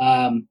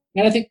 And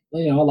I think a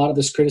lot of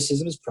this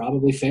criticism is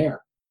probably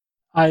fair.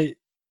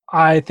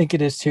 I think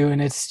it is too,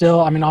 and it's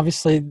still.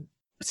 Obviously,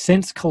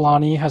 since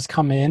Kalani has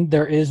come in,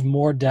 there is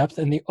more depth,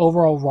 and the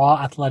overall raw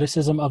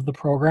athleticism of the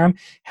program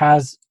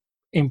has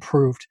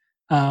improved.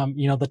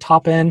 The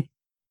top end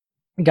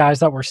guys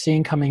that we're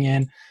seeing coming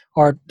in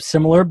are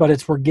similar,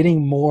 but we're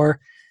getting more.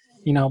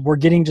 We're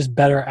getting just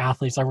better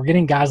athletes. Like we're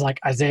getting guys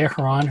like Isaiah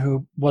Haran,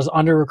 who was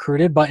under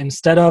recruited, but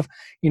instead of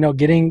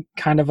getting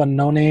kind of a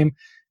no name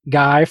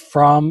guy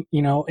from,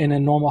 in a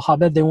normal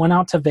hotbed. They went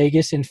out to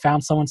Vegas and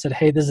found someone, said,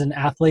 hey, this is an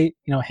athlete,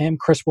 him,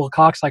 Chris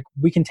Wilcox, like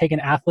we can take an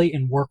athlete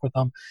and work with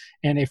them.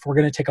 And if we're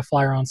going to take a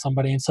flyer on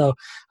somebody. And so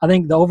I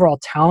think the overall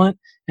talent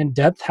and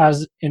depth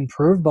has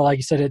improved, but like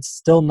you said, it's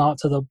still not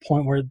to the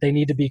point where they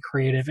need to be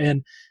creative.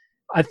 And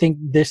I think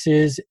this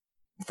is,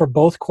 for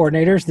both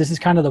coordinators, this is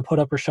kind of the put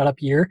up or shut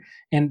up year.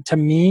 And to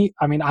me,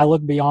 I mean, I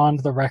look beyond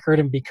the record,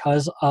 and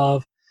because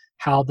of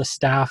how the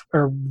staff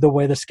or the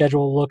way the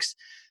schedule looks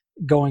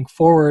going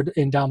forward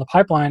and down the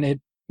pipeline, it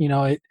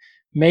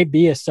may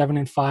be a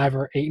 7-5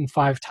 or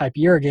 8-5 type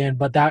year again,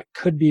 but that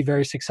could be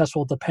very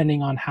successful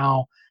depending on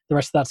how the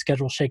rest of that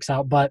schedule shakes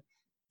out. But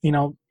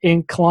in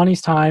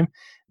Kalani's time,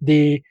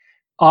 the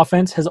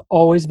offense has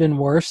always been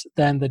worse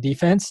than the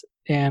defense,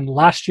 and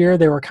last year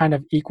they were kind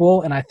of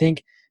equal, and I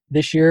think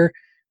this year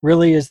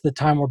really is the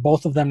time where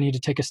both of them need to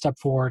take a step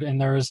forward.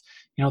 And there's,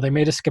 they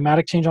made a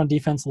schematic change on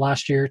defense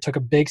last year, took a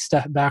big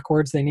step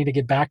backwards. They need to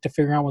get back to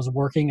figuring out what's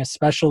working,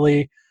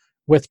 especially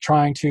with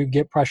trying to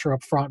get pressure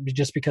up front,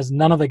 just because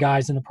none of the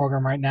guys in the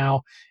program right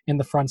now in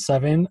the front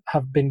seven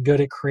have been good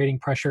at creating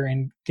pressure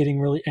and getting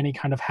really any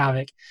kind of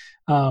havoc.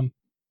 So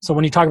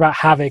when you talk about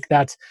havoc,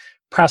 that's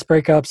pass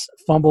breakups,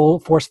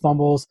 forced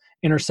fumbles,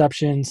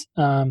 interceptions,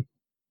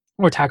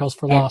 or tackles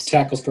for loss.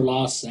 Tackles for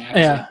loss, sacks.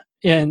 Yeah,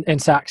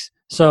 and sacks.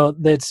 So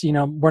that's,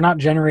 we're not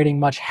generating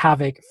much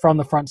havoc from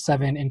the front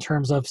seven in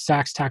terms of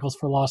sacks, tackles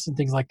for loss, and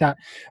things like that.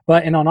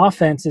 But on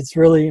offense, it's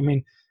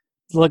really,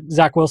 look,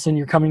 Zach Wilson,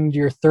 you're coming to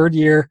your third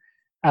year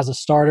as a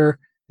starter.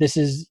 This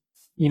is,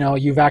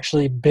 you've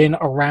actually been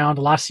around.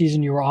 Last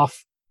season, you were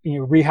off,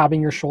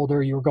 rehabbing your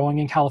shoulder. You were going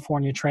in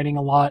California, training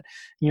a lot,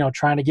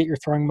 trying to get your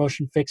throwing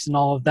motion fixed and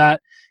all of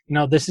that.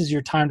 This is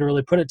your time to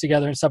really put it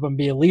together and step up and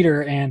be a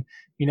leader. And,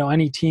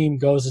 any team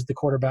goes as the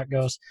quarterback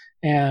goes.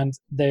 And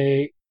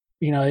they,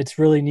 it's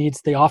really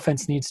the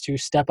offense needs to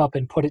step up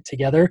and put it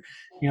together.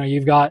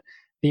 You've got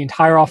the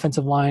entire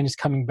offensive line is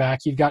coming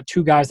back. You've got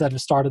two guys that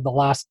have started the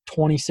last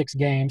 26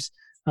 games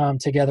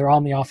together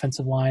on the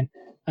offensive line.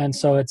 And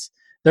so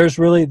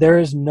there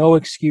is no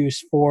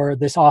excuse for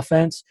this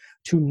offense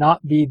to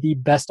not be the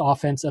best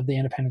offense of the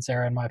Independence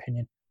era, in my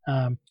opinion.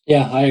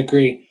 Yeah, I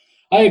agree.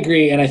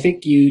 And I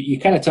think you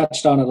kind of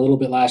touched on it a little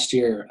bit last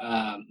year,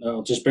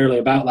 just barely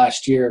about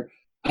last year.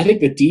 I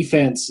think the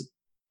defense,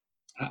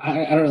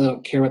 I don't really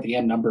care what the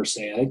end numbers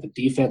say. I think the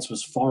defense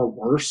was far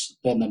worse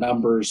than the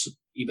numbers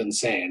even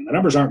saying. The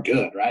numbers aren't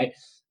good, right?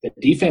 The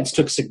defense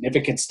took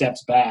significant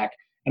steps back,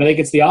 and I think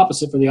it's the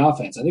opposite for the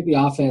offense. I think the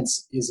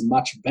offense is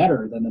much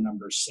better than the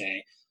numbers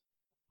say.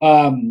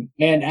 And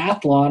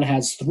Athlon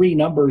has three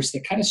numbers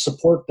that kind of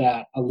support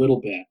that a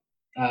little bit.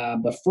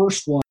 The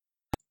first one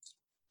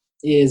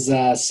is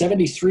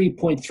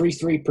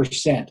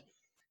 73.33%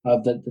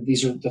 of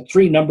these are the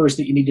three numbers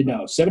that you need to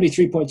know.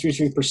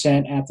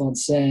 73.33%, Athlon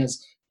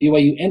says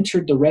BYU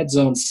entered the red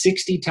zone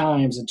 60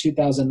 times in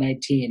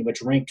 2019,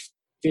 which ranked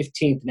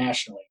 15th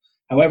nationally.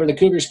 However, the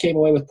Cougars came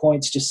away with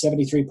points just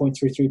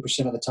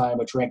 73.33% of the time,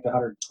 which ranked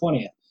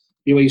 120th.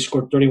 BYU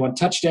scored 31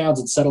 touchdowns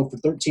and settled for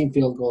 13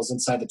 field goals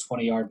inside the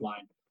 20-yard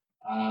line.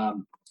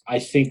 I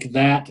think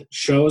that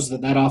shows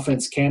that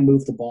offense can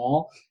move the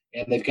ball,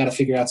 and they've got to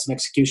figure out some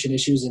execution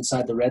issues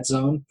inside the red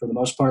zone. For the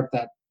most part,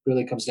 that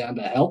really comes down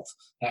to health.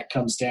 That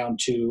comes down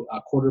to a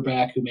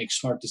quarterback who makes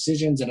smart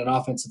decisions and an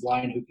offensive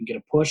line who can get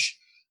a push.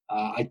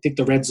 I think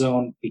the red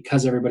zone,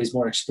 because everybody's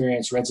more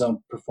experienced, red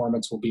zone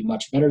performance will be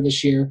much better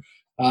this year.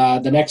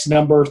 The next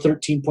number,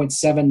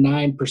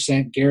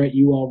 13.79%. Garrett,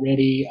 you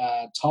already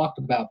talked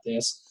about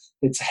this.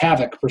 It's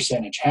havoc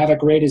percentage.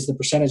 Havoc rate is the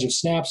percentage of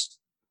snaps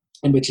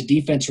in which a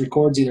defense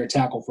records either a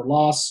tackle for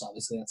loss,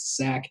 obviously that's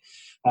a sack,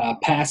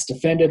 pass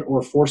defended,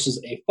 or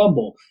forces a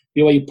fumble.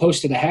 BYU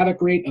posted a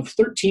havoc rate of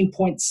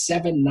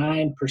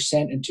 13.79%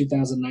 in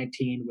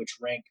 2019, which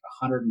ranked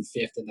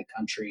 105th in the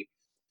country.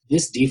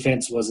 This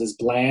defense was as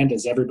bland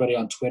as everybody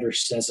on Twitter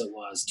says it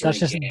was.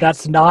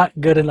 That's not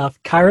good enough.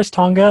 Kairos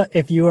Tonga,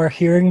 if you are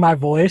hearing my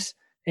voice,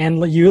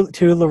 and you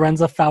too,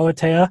 Lorenzo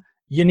Fauatea,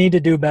 you need to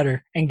do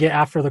better and get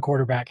after the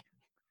quarterback.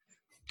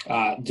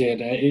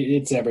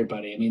 It's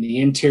everybody. I mean,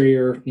 the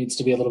interior needs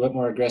to be a little bit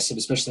more aggressive,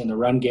 especially in the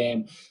run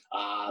game.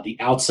 The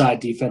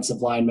outside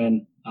defensive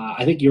lineman,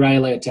 I think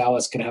Uriah Leotawa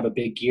is going to have a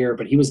big year,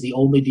 but he was the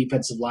only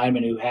defensive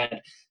lineman who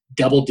had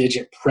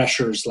double-digit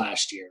pressures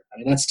last year. I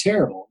mean, that's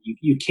terrible.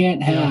 You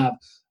can't have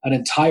an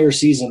entire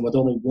season with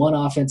only one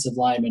offensive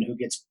lineman who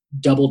gets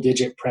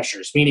double-digit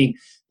pressures, meaning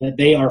that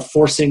they are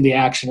forcing the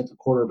action at the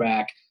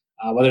quarterback.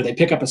 Whether they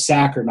pick up a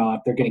sack or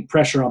not, they're getting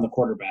pressure on the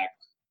quarterback.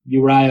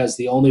 Uriah is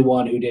the only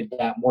one who did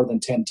that more than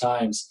 10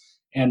 times.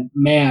 And,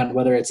 man,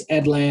 whether it's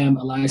Ed Lamb,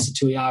 Elias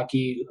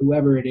Tuyaki,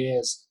 whoever it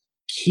is,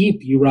 keep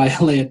Uriah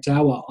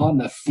Leotawa on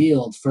the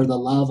field for the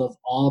love of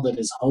all that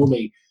is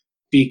holy,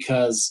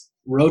 because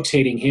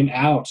rotating him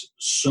out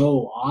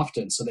so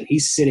often so that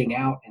he's sitting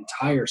out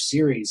entire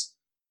series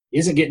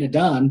isn't getting it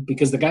done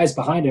because the guys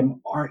behind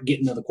him aren't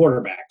getting to the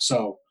quarterback.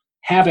 So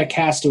havoc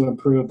has to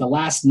improve. The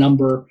last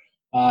number,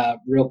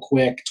 real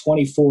quick,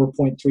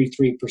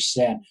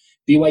 24.33%.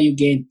 BYU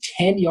gained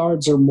 10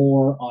 yards or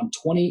more on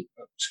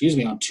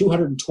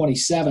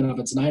 227 of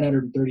its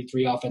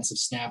 933 offensive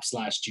snaps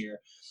last year.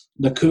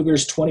 The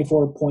Cougars'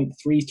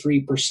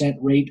 24.33%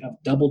 rate of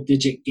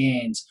double-digit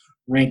gains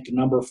ranked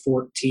number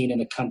 14 in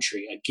the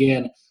country.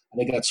 Again, I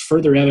think that's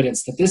further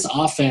evidence that this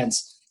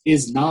offense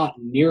is not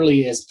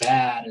nearly as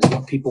bad as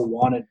what people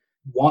want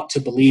to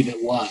believe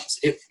it was.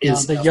 It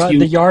is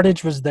the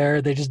yardage was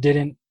there. They just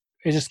didn't.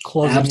 It just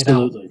closing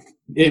absolutely. it out.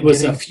 It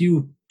was a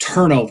few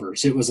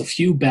turnovers. It was a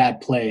few bad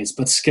plays,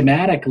 but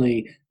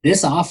schematically,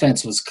 this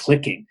offense was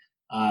clicking.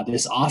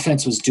 This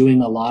offense was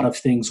doing a lot of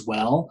things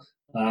well.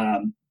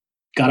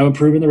 Got to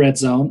improve in the red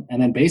zone, and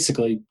then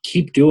basically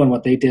keep doing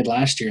what they did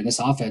last year. And this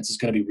offense is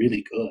going to be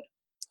really good.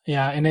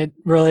 Yeah, and it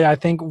really, I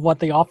think what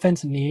the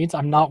offense needs,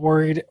 I'm not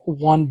worried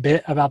one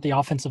bit about the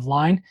offensive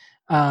line.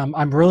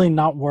 I'm really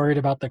not worried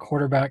about the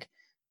quarterback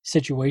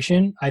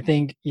situation. I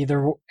think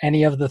either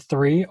any of the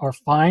three are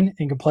fine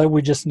and can play.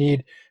 We just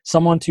need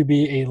someone to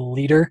be a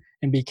leader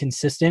and be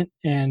consistent.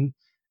 And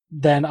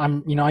then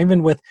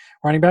even with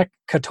running back,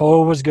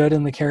 Katoa was good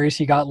in the carries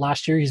he got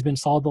last year. He's been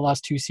solid the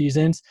last 2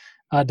 seasons.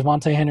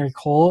 Devontae Henry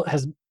Cole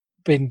has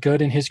been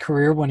good in his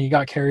career when he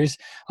got carries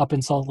up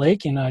in Salt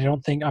Lake, and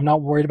I'm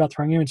not worried about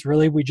throwing him. It's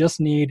really we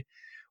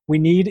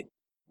need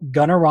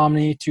Gunnar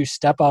Romney to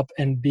step up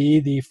and be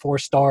the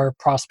 4-star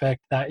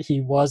prospect that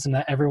he was and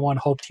that everyone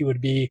hoped he would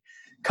be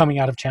coming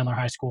out of Chandler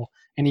High School.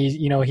 And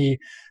he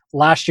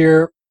last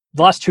year,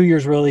 the last 2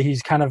 years really,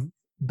 he's kind of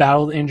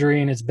battled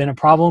injury and it's been a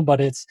problem, but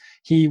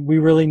we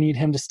really need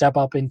him to step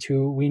up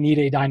we need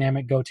a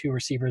dynamic go-to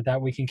receiver that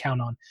we can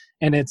count on.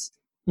 And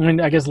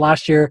I guess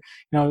last year,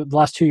 the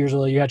last 2 years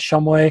really, you had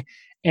Shumway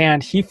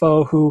and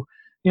Hefo who,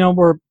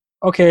 were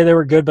okay, they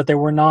were good, but they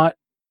were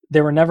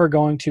never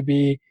going to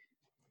be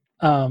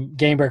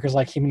game breakers.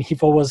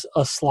 Hefo was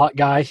a slot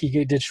guy.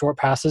 He did short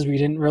passes. We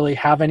didn't really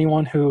have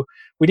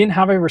we didn't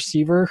have a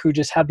receiver who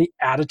just had the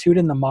attitude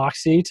and the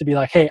moxie to be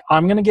like, hey,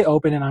 I'm going to get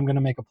open and I'm going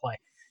to make a play.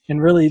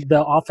 And really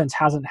the offense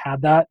hasn't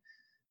had that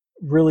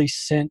really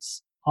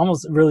since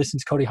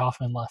Cody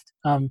Hoffman left.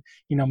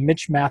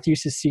 Mitch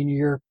Matthews, his senior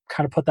year,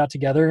 kind of put that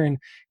together and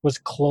was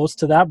close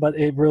to that, but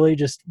it really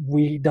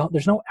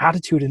there's no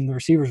attitude in the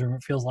receivers room,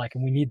 it feels like,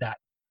 and we need that.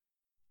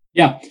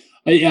 Yeah,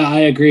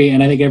 I agree.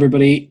 And I think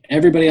everybody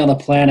on the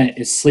planet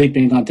is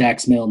sleeping on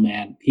Dax Milne,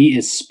 man. He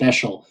is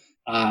special.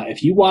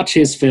 If you watch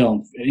his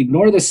film,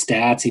 ignore the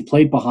stats. He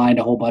played behind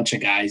a whole bunch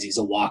of guys. He's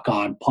a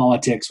walk-on.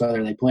 Politics,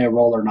 whether they play a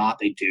role or not,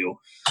 they do.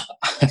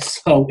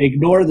 So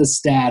ignore the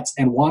stats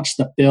and watch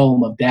the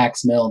film of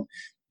Dax Milne.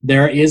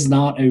 There is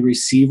not a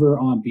receiver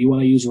on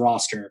BYU's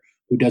roster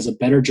who does a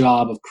better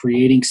job of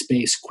creating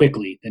space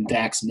quickly than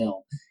Dax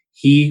Milne.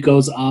 He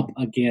goes up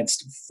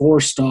against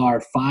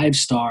 4-star,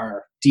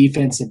 5-star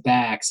defensive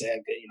backs at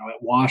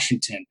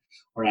Washington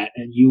or at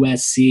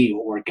USC,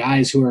 or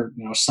guys who are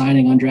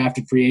signing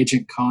undrafted free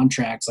agent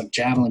contracts like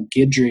Javelin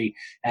Guidry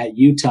at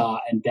Utah.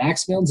 And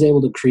Dax Milne's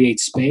able to create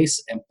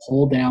space and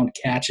pull down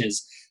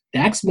catches.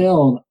 Dax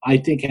Milne, I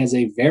think, has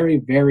a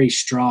very, very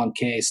strong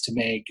case to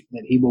make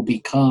that he will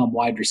become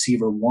wide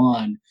receiver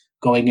 1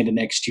 going into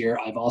next year.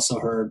 I've also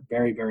heard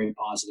very, very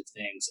positive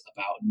things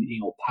about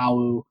Neil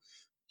Pau'u.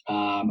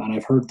 And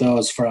I've heard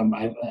those from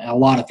a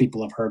lot of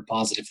people have heard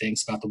positive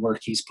things about the work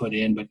he's put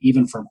in, but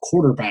even from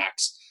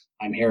quarterbacks,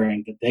 I'm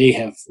hearing that they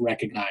have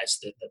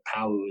recognized that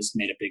Pau'u has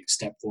made a big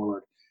step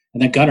forward.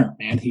 And then Gunnar,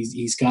 man,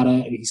 he's got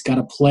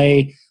to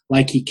play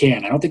like he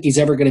can. I don't think he's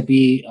ever going to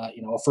be a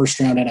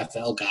first-round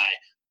NFL guy,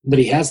 but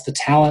he has the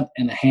talent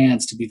and the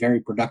hands to be very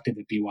productive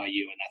at BYU,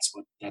 and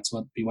that's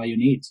what BYU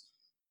needs.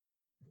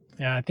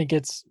 Yeah, I think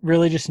it's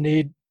really just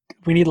we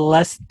need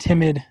less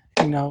timid,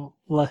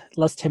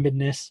 less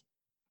timidness.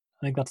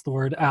 I think that's the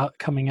word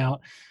coming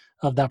out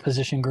of that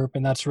position group,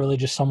 and that's really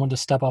just someone to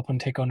step up and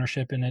take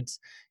ownership. And it's,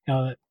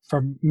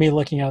 from me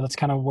looking at it, that's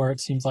kind of where it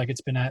seems like it's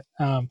been at.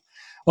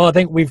 Well, I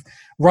think we've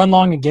run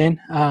long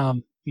again.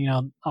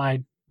 You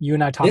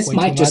and I talked. This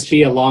might just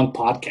be a long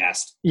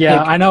podcast.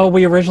 Yeah, I know.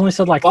 We originally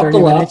said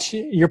 30 minutes.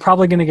 You're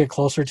probably going to get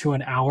closer to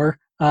an hour.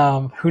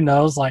 Who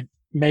knows?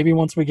 Maybe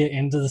once we get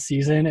into the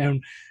season,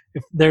 and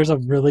if there's a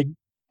really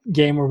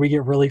game where we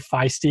get really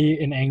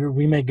feisty and angry,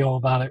 we may go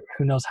about it.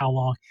 Who knows how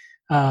long?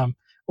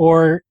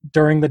 Or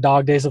during the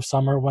dog days of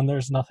summer when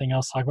there's nothing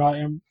else to talk about,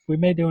 and we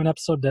may do an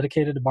episode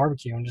dedicated to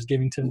barbecue and just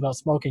giving tips about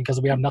smoking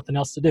because we have nothing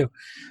else to do.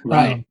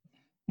 Right.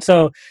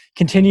 So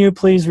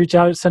please reach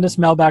out, send us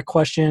mailbag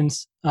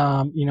questions.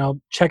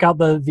 Check out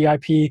the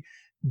VIP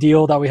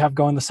deal that we have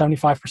going, the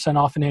 75%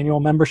 off an annual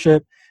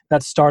membership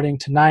that's starting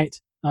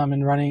tonight.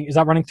 And running, is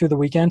that running through the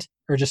weekend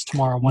or just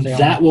tomorrow? One day.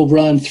 That will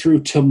run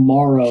through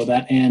tomorrow.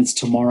 That ends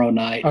tomorrow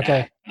night.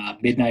 Okay.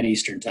 At midnight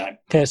Eastern time.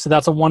 Okay, so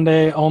that's a 1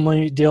 day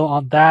only deal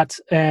on that.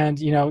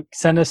 And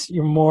send us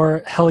your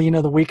more Hell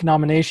the Week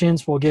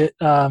nominations. We'll get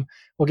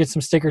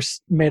some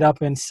stickers made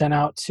up and sent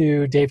out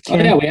to Dave Kim.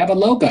 Oh yeah, we have a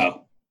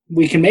logo.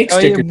 We can make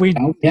stickers. We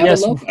have a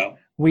logo.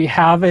 We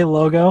have a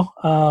logo.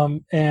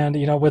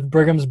 And with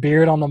Brigham's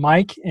beard on the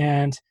mic,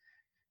 and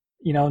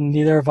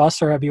neither of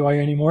us are at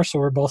BYU anymore, so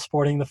we're both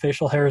sporting the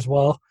facial hair as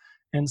well.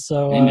 And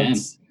so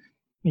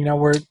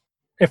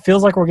it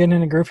feels like we're getting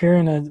in a groove here,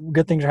 and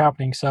good things are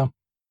happening. So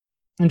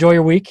enjoy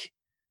your week,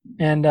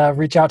 and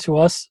reach out to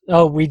us.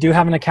 Oh, we do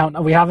have an account.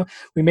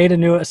 We made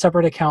a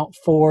separate account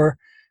for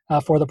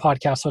the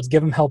podcast. So it's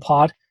Give 'em Hell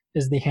Pod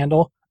is the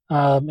handle,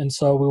 and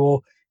so we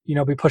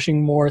will be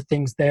pushing more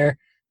things there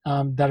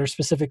that are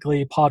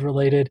specifically pod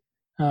related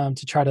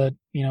to try to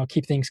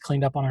keep things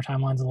cleaned up on our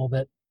timelines a little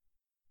bit.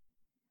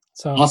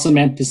 So awesome,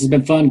 man. This has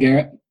been fun,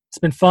 Garrett. It's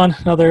been fun.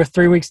 Another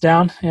 3 weeks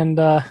down, and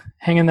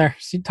hang in there.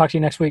 Talk to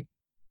you next week.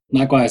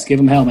 Likewise. Give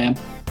 'em hell, man.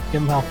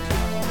 Give 'em hell.